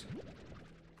quirks.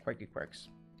 Quirky quirks.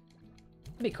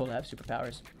 It'd be cool to have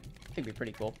superpowers. I think it'd be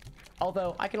pretty cool.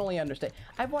 Although, I can only understand.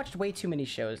 I've watched way too many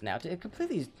shows now to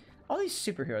completely... All these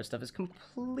superhero stuff has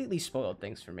completely spoiled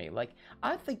things for me. Like,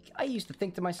 I used to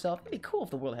think to myself, it'd be cool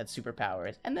if the world had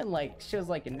superpowers. And then, like, shows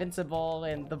like Invincible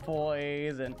and The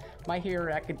Boys and My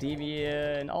Hero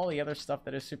Academia and all the other stuff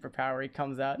that is superpowery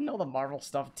comes out. And all the Marvel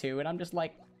stuff, too. And I'm just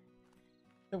like...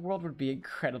 The world would be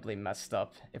incredibly messed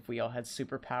up if we all had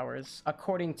superpowers,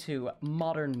 according to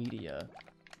modern media.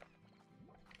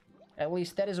 At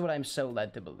least that is what I'm so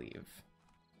led to believe.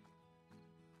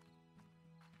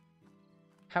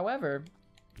 However,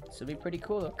 this would be pretty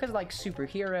cool, because like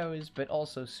superheroes, but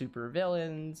also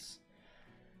supervillains.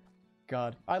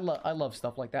 God, I love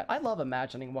stuff like that. I love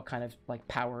imagining what kind of like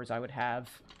powers I would have,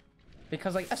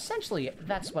 because like essentially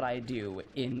that's what I do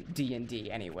in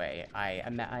D&D anyway. I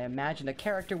imagine a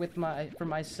character for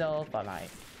myself, and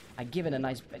I give him a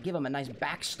nice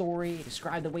backstory,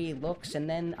 describe the way he looks, and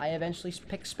then I eventually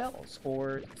pick spells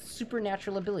or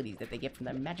supernatural abilities that they get from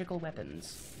their magical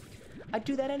weapons. I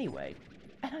do that anyway.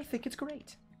 And I think it's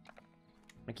great.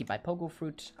 I'm gonna keep my pogo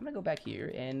fruit. I'm gonna go back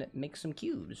here and make some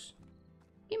cubes.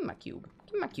 Give me my cube.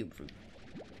 Give me my cube fruit.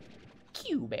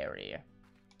 Cube area.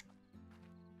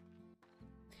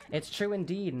 It's true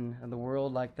indeed in the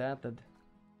world like that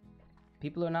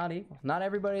people are not equal. Not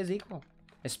everybody is equal.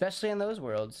 Especially in those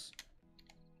worlds.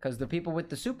 Because the people with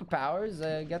the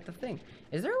superpowers get the thing.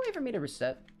 Is there a way for me to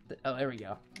reset? Oh, there we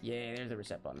go. Yeah, there's the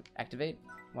reset button. Activate.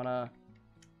 Wanna...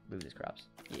 move these crops.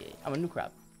 Yeah, I'm a new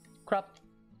crop. Crop.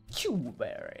 Cube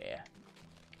area.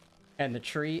 And the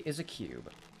tree is a cube.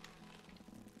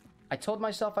 I told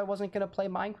myself I wasn't gonna play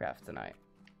Minecraft tonight.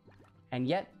 And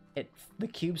yet, the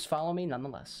cubes follow me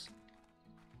nonetheless.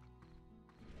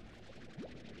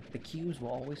 The cubes will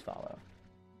always follow.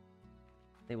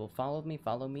 They will follow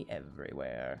me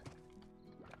everywhere.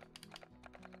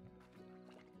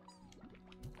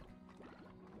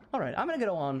 Alright, I'm gonna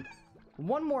go on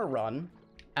one more run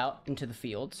out into the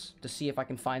fields to see if I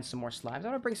can find some more slimes. I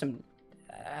want to bring some...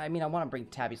 I mean, I want to bring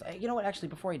tabbies. You know what? Actually,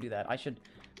 before I do that, I should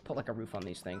put like a roof on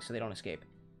these things so they don't escape.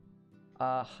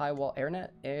 High wall air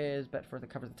net is better for the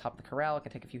covers the top of the corral. It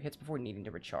can take a few hits before needing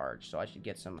to recharge. So I should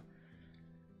get some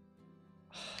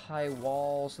high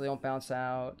walls so they don't bounce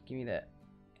out. Give me the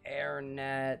air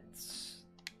nets.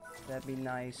 That'd be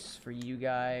nice for you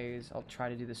guys. I'll try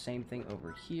to do the same thing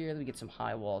over here. Let me get some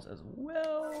high walls as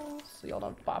well, so y'all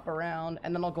don't bop around.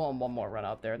 And then I'll go on one more run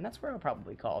out there, and that's where I'll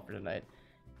probably call it for tonight.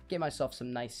 Get myself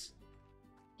some nice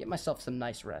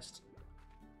rest.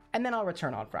 And then I'll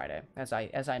return on Friday, as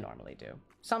I normally do.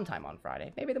 Sometime on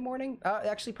Friday. Maybe the morning?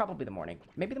 Actually, probably the morning.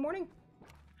 Maybe the morning?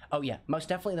 Oh yeah, most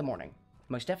definitely the morning.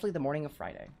 Most definitely the morning of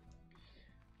Friday.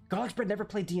 Garlic Bread never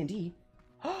played D&D.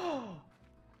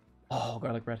 Oh,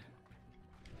 garlic bread.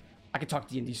 I could talk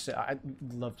D&D. I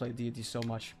love playing D&D so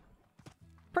much.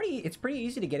 it's pretty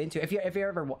easy to get into if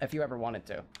you ever wanted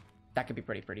to. That could be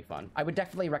pretty fun. I would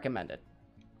definitely recommend it.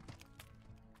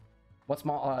 What's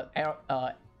my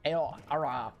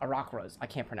Arakras? I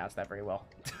can't pronounce that very well.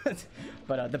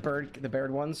 But the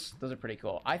bird ones, those are pretty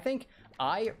cool. I think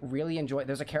I really enjoy.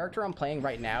 There's a character I'm playing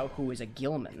right now who is a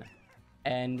Gilman,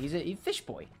 and he's a fish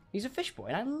boy. He's a fish boy,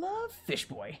 and I love fish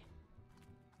boy.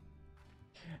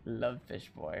 Love fish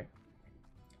boy.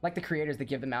 Like the creators that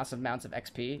give the massive amounts of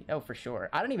XP. Oh, for sure.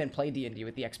 I don't even play D&D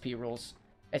with the XP rules.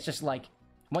 It's just like,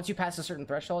 once you pass a certain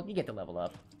threshold, you get to level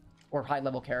up. Or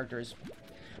high-level characters.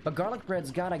 But Garlic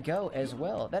Bread's gotta go as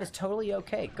well. That is totally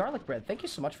okay. Garlic Bread, thank you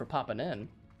so much for popping in.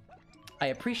 I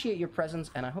appreciate your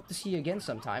presence, and I hope to see you again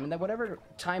sometime. And that whatever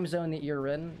time zone that you're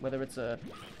in, whether it's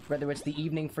the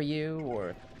evening for you,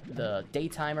 or the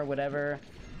daytime or whatever,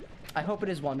 I hope it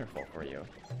is wonderful for you.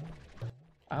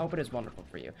 I hope it is wonderful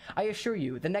for you. I assure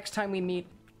you, the next time we meet,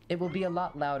 it will be a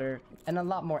lot louder and a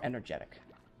lot more energetic.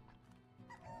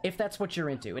 If that's what you're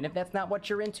into. And if that's not what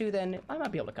you're into, then I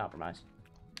might be able to compromise.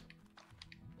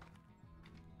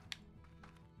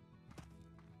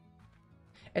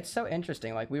 It's so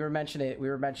interesting. Like, we were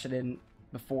mentioning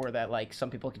before that, like, some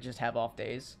people could just have off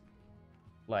days.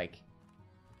 Like,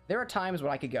 there are times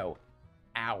when I could go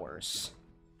hours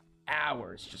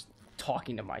just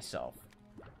talking to myself.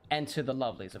 And to the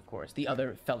lovelies, of course, the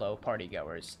other fellow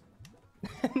partygoers.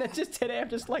 And then just today, I'm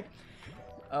just like,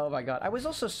 oh my god. I was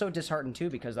also so disheartened too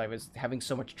because I was having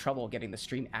so much trouble getting the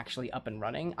stream actually up and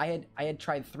running. I had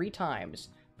tried 3 times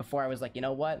before I was like, you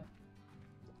know what?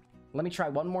 Let me try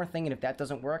one more thing, and if that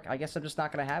doesn't work, I guess I'm just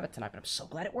not gonna have it tonight. But I'm so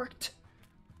glad it worked.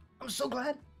 I'm so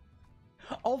glad.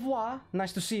 Au revoir.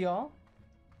 Nice to see y'all.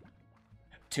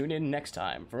 Tune in next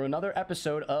time for another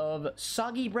episode of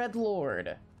Soggy Bread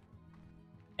Lord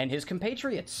and his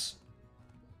compatriots.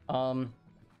 Rock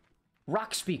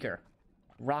Speaker.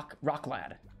 Rock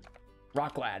Lad.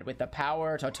 Rock Lad with the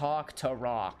power to talk to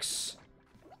rocks.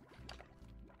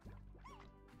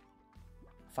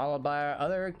 Followed by our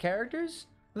other characters,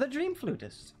 the Dream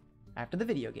Flutist, after the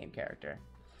video game character.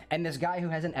 And this guy who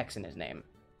has an X in his name.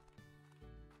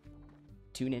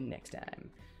 Tune in next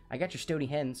time. I got your Stony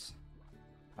Hens.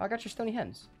 Oh, I got your Stony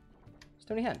Hens.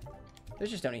 Stony Hen.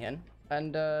 There's your Stony Hen.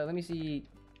 And, let me see.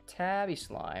 Tabby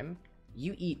Slime.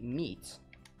 You eat meat.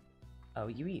 Oh,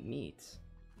 you eat meat.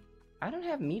 I don't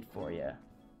have meat for you.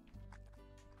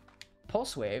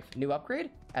 Pulse Wave. New upgrade?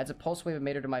 Adds a Pulse Wave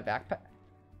emitter to my backpack.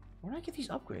 Where do I get these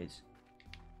upgrades?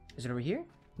 Is it over here?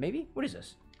 Maybe? What is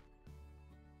this?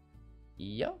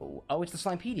 Yo. Oh, it's the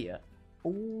Slimepedia.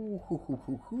 Ooh, hoo, hoo,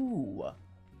 hoo, hoo.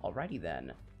 Alrighty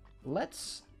then.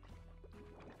 Let's...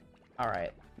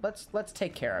 Alright. Let's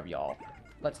take care of y'all.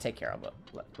 Let's take care of it.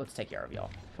 Let's take care of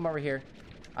y'all. Come over here.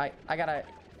 I gotta...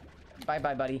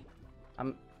 Bye-bye, buddy.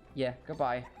 Yeah,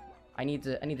 goodbye. I need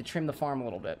to trim the farm a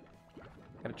little bit.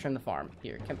 Gotta trim the farm.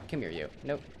 Here, come here, you.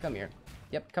 Nope, come here.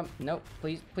 Yep, come. Nope,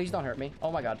 please don't hurt me.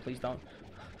 Oh my god, please don't.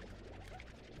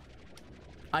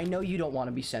 I know you don't want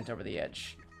to be sent over the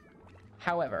edge.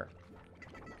 However,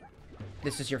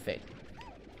 this is your fate.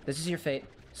 This is your fate.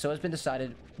 So has been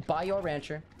decided by your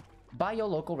rancher, by your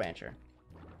local rancher.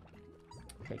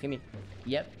 Okay, give me.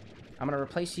 Yep. I'm gonna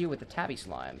replace you with the Tabby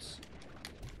Slimes.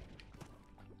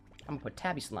 I'm gonna put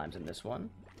Tabby Slimes in this one.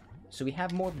 So we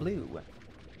have more blue.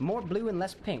 More blue and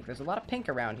less pink. There's a lot of pink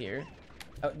around here.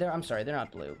 Oh, I'm sorry, they're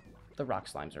not blue. The rock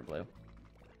slimes are blue.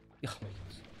 Oh,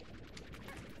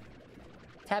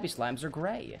 Tabby Slimes are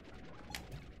gray.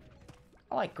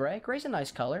 I like gray. Gray's a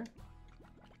nice color.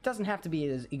 Doesn't have to be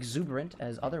as exuberant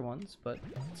as other ones, but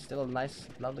it's still a nice,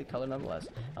 lovely color nonetheless.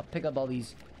 I'll pick up all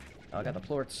these. Oh, I got the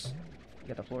plorts.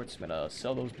 Got the plorts. I'm gonna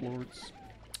sell those plorts.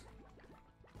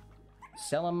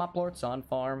 Selling my plorts on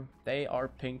farm. They are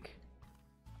pink.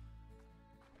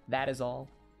 That is all.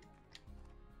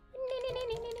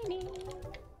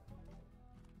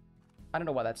 I don't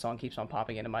know why that song keeps on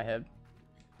popping into my head.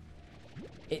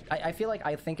 I feel like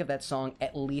I think of that song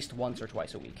at least once or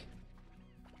twice a week.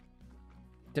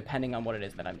 Depending on what it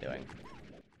is that I'm doing.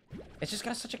 It's just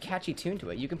got such a catchy tune to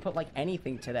it. You can put like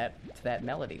anything to that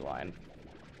melody line.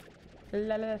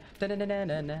 It's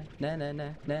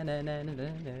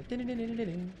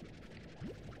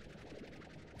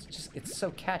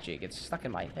so catchy. It gets stuck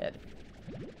in my head.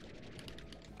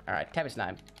 Alright, Tabby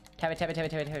Slime. Tabby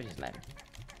Slime.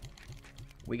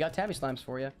 We got Tabby Slimes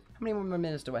for you. How many more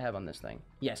minutes do I have on this thing?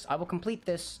 Yes, I will complete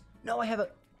this. No, I have a...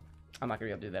 I'm not gonna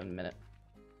be able to do that in a minute.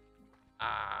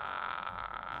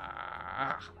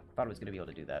 Thought I was gonna be able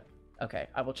to do that. Okay,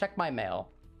 I will check my mail.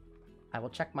 I will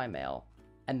check my mail,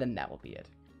 and then that will be it.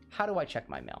 How do I check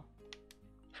my mail?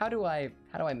 How do I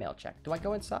mail check? Do I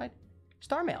go inside?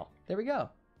 Star mail. There we go.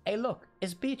 Hey, look.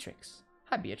 is Beatrix.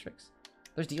 Hi, Beatrix.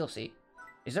 There's DLC.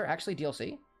 Is there actually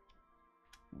DLC?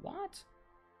 What?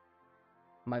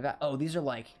 Oh, these are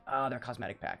like... Oh, they're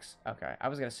cosmetic packs. Okay. I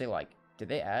was gonna say, like, did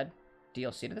they add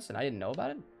DLC to this and I didn't know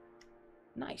about it?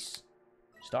 Nice.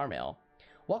 Star Mail.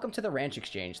 Welcome to the Ranch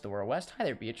Exchange, Thor West. Hi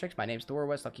there, Beatrix. My name's Thor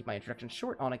West. I'll keep my introduction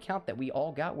short on account that we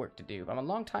all got work to do. I'm a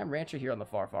longtime rancher here on the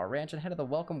Far Far Ranch and head of the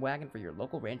welcome wagon for your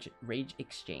local Range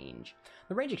Exchange.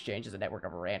 The Range Exchange is a network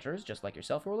of ranchers, just like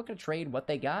yourself, who are looking to trade what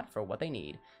they got for what they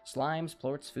need. Slimes,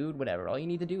 plorts, food, whatever. All you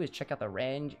need to do is check out the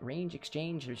Range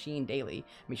Exchange machine daily.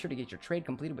 Make sure to get your trade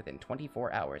completed within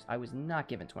 24 hours. I was not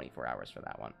given 24 hours for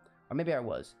that one. Or maybe I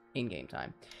was, in-game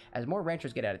time. As more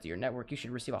ranchers get added to your network, you should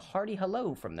receive a hearty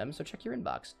hello from them, so check your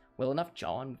inbox. Well enough,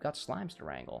 John. We've got slimes to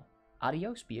wrangle.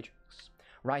 Adios, Beatrix.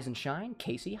 Rise and shine,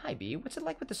 Casey. Hi, B. What's it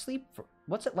like to sleep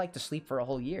for a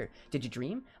whole year? Did you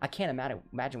dream? I can't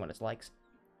imagine what it's like.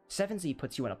 7Z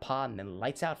puts you in a pod and then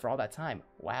lights out for all that time.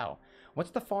 Wow. What's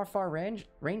the far range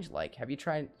like? Have you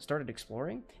started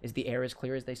exploring? Is the air as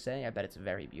clear as they say? I bet it's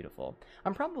very beautiful.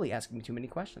 I'm probably asking too many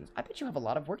questions. I bet you have a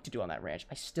lot of work to do on that ranch.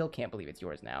 I still can't believe it's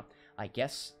yours now. I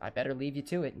guess I better leave you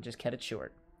to it and just cut it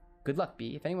short. Good luck,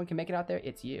 B. If anyone can make it out there,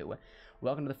 it's you.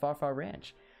 Welcome to the Far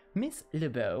Ranch. Miss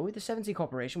LeBeau, the 7Z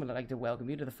Corporation would like to welcome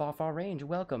you to the Far Range.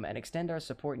 Welcome and extend our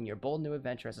support in your bold new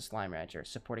adventure as a slime rancher.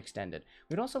 Support extended.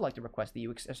 We'd also like to request that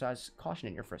you exercise caution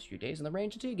in your first few days on the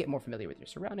range until you get more familiar with your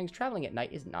surroundings. Traveling at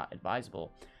night is not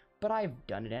advisable, but I've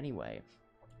done it anyway.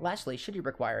 Lastly, should you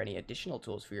require any additional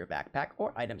tools for your backpack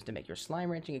or items to make your slime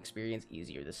ranching experience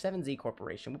easier, the 7Z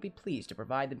Corporation would be pleased to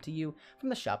provide them to you from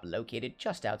the shop located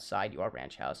just outside your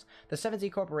ranch house. The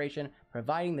 7Z Corporation,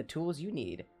 providing the tools you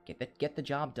need, get the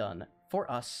job done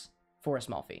for us for a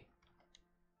small fee.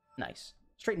 Nice.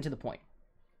 Straight and to the point.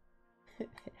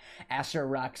 Astro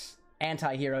Rock's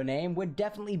anti-hero name would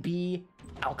definitely be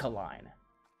Alkaline.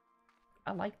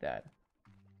 I like that.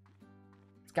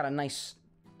 It's got a nice...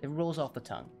 It rolls off the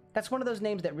tongue. That's one of those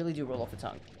names that really do roll off the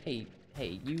tongue. Hey,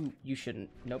 you shouldn't...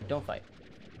 Nope, don't fight.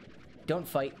 Don't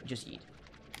fight, just eat.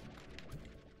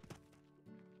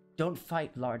 Don't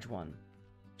fight, large one.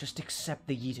 Just accept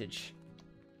the yeetage.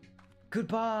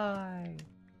 Goodbye!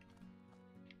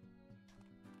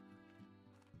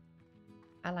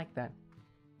 I like that.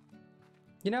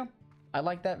 You know, I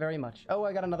like that very much. Oh,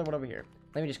 I got another one over here.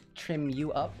 Let me just trim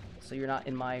you up so you're not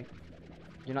in my...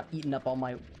 You're not eating up all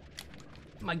my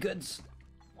goods.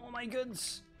 All my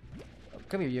goods. Oh,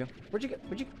 come here, you. Where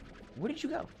did you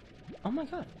go? Oh my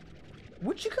god.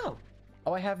 Where'd you go?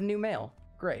 Oh, I have new mail.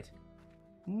 Great.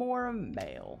 More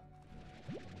mail.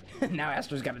 Now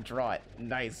Astro's got to draw it.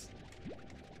 Nice.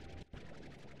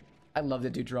 I love to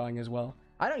do drawing as well.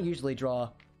 I don't usually draw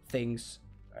things.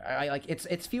 I like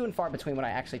it's few and far between when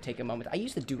I actually take a moment. I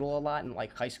used to doodle a lot in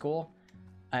like high school,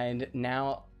 and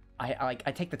now I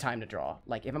take the time to draw.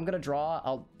 Like, if I'm gonna draw,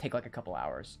 I'll take like a couple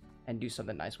hours and do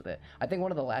something nice with it. I think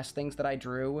one of the last things that I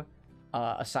drew,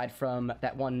 aside from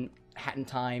that one Hat in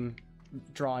Time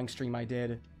drawing stream I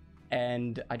did,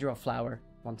 and I drew a flower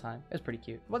one time. It was pretty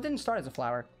cute. Well, it didn't start as a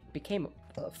flower. It became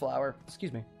a flower.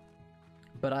 Excuse me.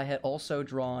 But I had also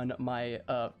drawn my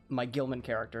my Gilman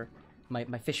character, my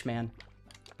fishman,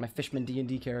 my fishman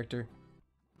D&D character,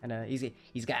 and he's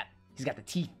got the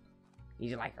teeth.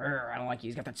 He's like, I don't like you.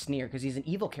 He's got that sneer because he's an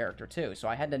evil character too. So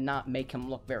I had to not make him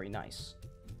look very nice.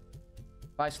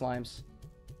 Bye, slimes.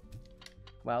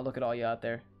 Wow, look at all you out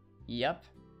there. Yep.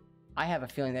 I have a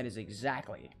feeling that is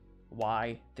exactly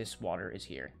why this water is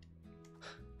here.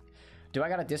 Do I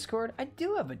got a Discord? I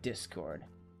do have a Discord.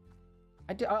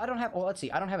 I don't have, well, let's see.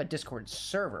 I don't have a Discord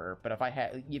server, but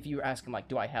if you're asking, like,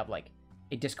 do I have, like,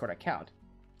 a Discord account?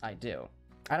 I do.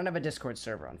 I don't have a Discord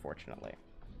server, unfortunately.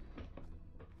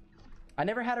 I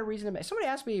never had a reason to make... Somebody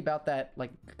asked me about that,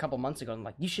 like, a couple months ago, and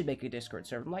like, you should make a Discord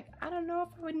server. I'm like, I don't know if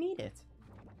I would need it.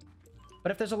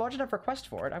 But if there's a large enough request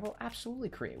for it, I will absolutely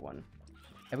create one.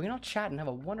 And we can all chat and have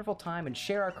a wonderful time and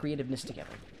share our creativeness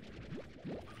together.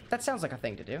 That sounds like a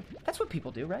thing to do. That's what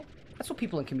people do, right? That's what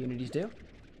people in communities do.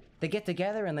 They get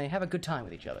together and they have a good time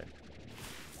with each other.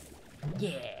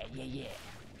 Yeah. Give me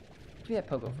that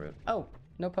pogo fruit. Oh,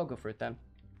 no pogo fruit then.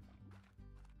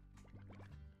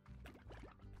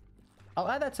 I'll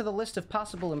add that to the list of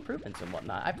possible improvements and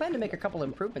whatnot. I plan to make a couple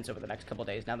improvements over the next couple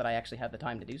days now that I actually have the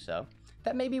time to do so.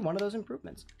 That may be one of those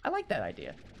improvements. I like that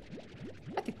idea.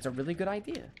 I think it's a really good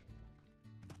idea.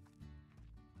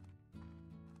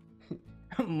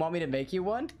 Want me to make you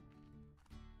one?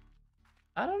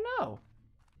 I don't know.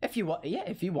 If you want, yeah,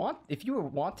 if you want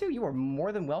to, you are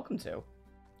more than welcome to.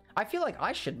 I feel like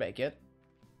I should make it,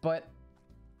 but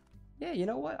yeah, you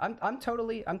know what? I'm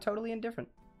totally indifferent.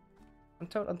 I'm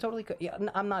totally yeah,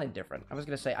 I'm not indifferent. I was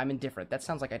gonna say I'm indifferent. That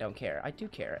sounds like I don't care. I do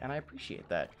care, and I appreciate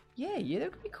that. Yeah,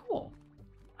 that could be cool.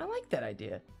 I like that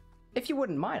idea. If you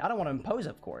wouldn't mind. I don't want to impose,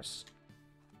 of course.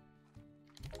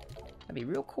 That'd be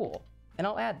real cool. And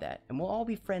I'll add that, and we'll all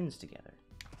be friends together.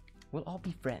 We'll all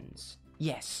be friends.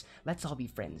 Yes, let's all be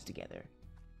friends together.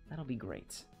 That'll be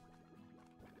great.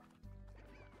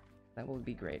 That will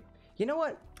be great. You know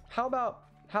what? How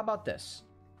about this?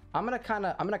 I'm gonna kind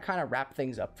of wrap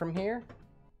things up from here.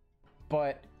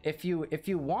 But if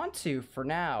you want to, for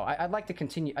now, I'd like to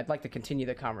continue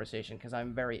the conversation because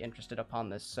I'm very interested upon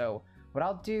this. So what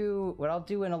I'll do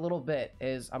in a little bit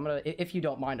is I'm gonna, if you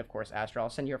don't mind, of course, Astra, I'll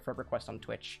send you a friend request on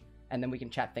Twitch, and then we can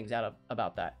chat things out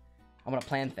about that. I'm gonna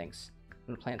plan things.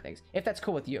 If that's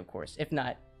cool with you, of course. If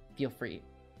not, feel free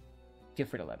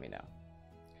to let me know.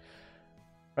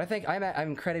 But I think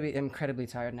I'm incredibly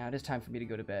tired now. It is time for me to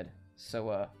go to bed.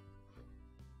 So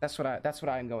that's what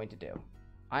I'm going to do.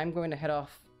 I'm going to head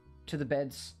off to the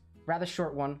beds. Rather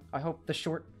short one. I hope the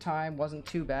short time wasn't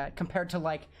too bad compared to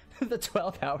like the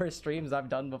 12-hour streams I've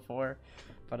done before.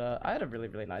 But I had a really,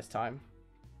 really nice time.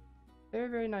 Very,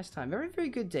 very nice time. Very, very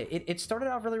good day. It started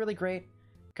out really, really great.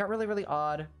 Got really, really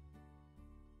odd.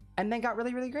 And then got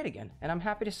really, really great again. And I'm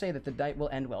happy to say that the night will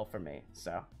end well for me.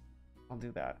 So I'll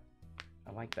do that.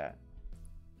 I like that.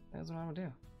 That's what I'm gonna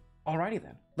do. Alrighty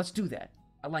then. Let's do that.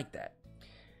 I like that.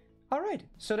 Alright.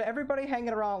 So to everybody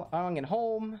hanging around at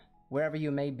home, wherever you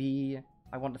may be,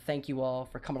 I want to thank you all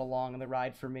for coming along on the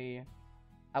ride for me.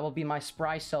 I will be my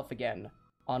spry self again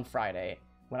on Friday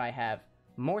when I have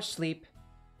more sleep,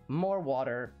 more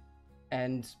water,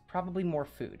 and probably more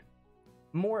food.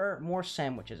 More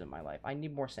sandwiches in my life. I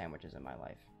need more sandwiches in my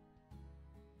life.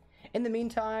 In the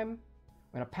meantime,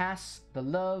 I'm going to pass the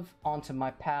love onto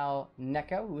my pal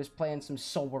Neko, who is playing some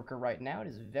Soul Worker right now. It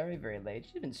is very, very late.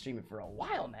 She's been streaming for a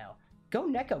while now. Go,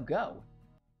 Neko, go.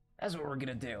 That's what we're going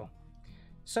to do.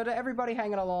 So to everybody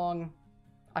hanging along,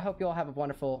 I hope you all have a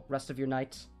wonderful rest of your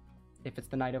night. If it's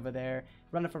the night over there,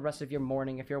 wonderful rest of your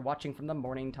morning. If you're watching from the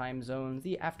morning time zones,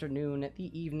 the afternoon,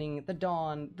 the evening, the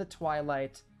dawn, the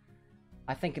twilight,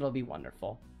 I think it'll be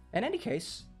wonderful. In any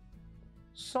case,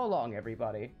 so long,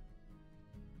 everybody.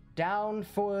 Down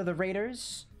for the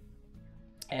Raiders.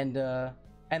 And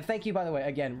thank you, by the way,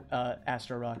 again,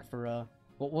 Astro Rock, for,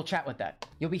 we'll chat with that.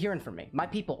 You'll be hearing from me. My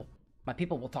people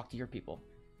will talk to your people.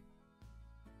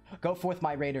 Go forth,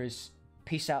 my Raiders.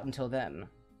 Peace out until then.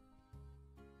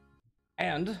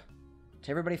 And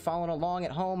to everybody following along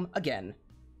at home, again,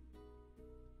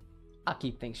 I'll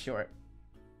keep things short.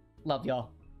 Love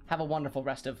y'all. Have a wonderful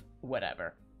rest of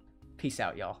whatever. Peace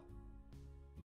out, y'all.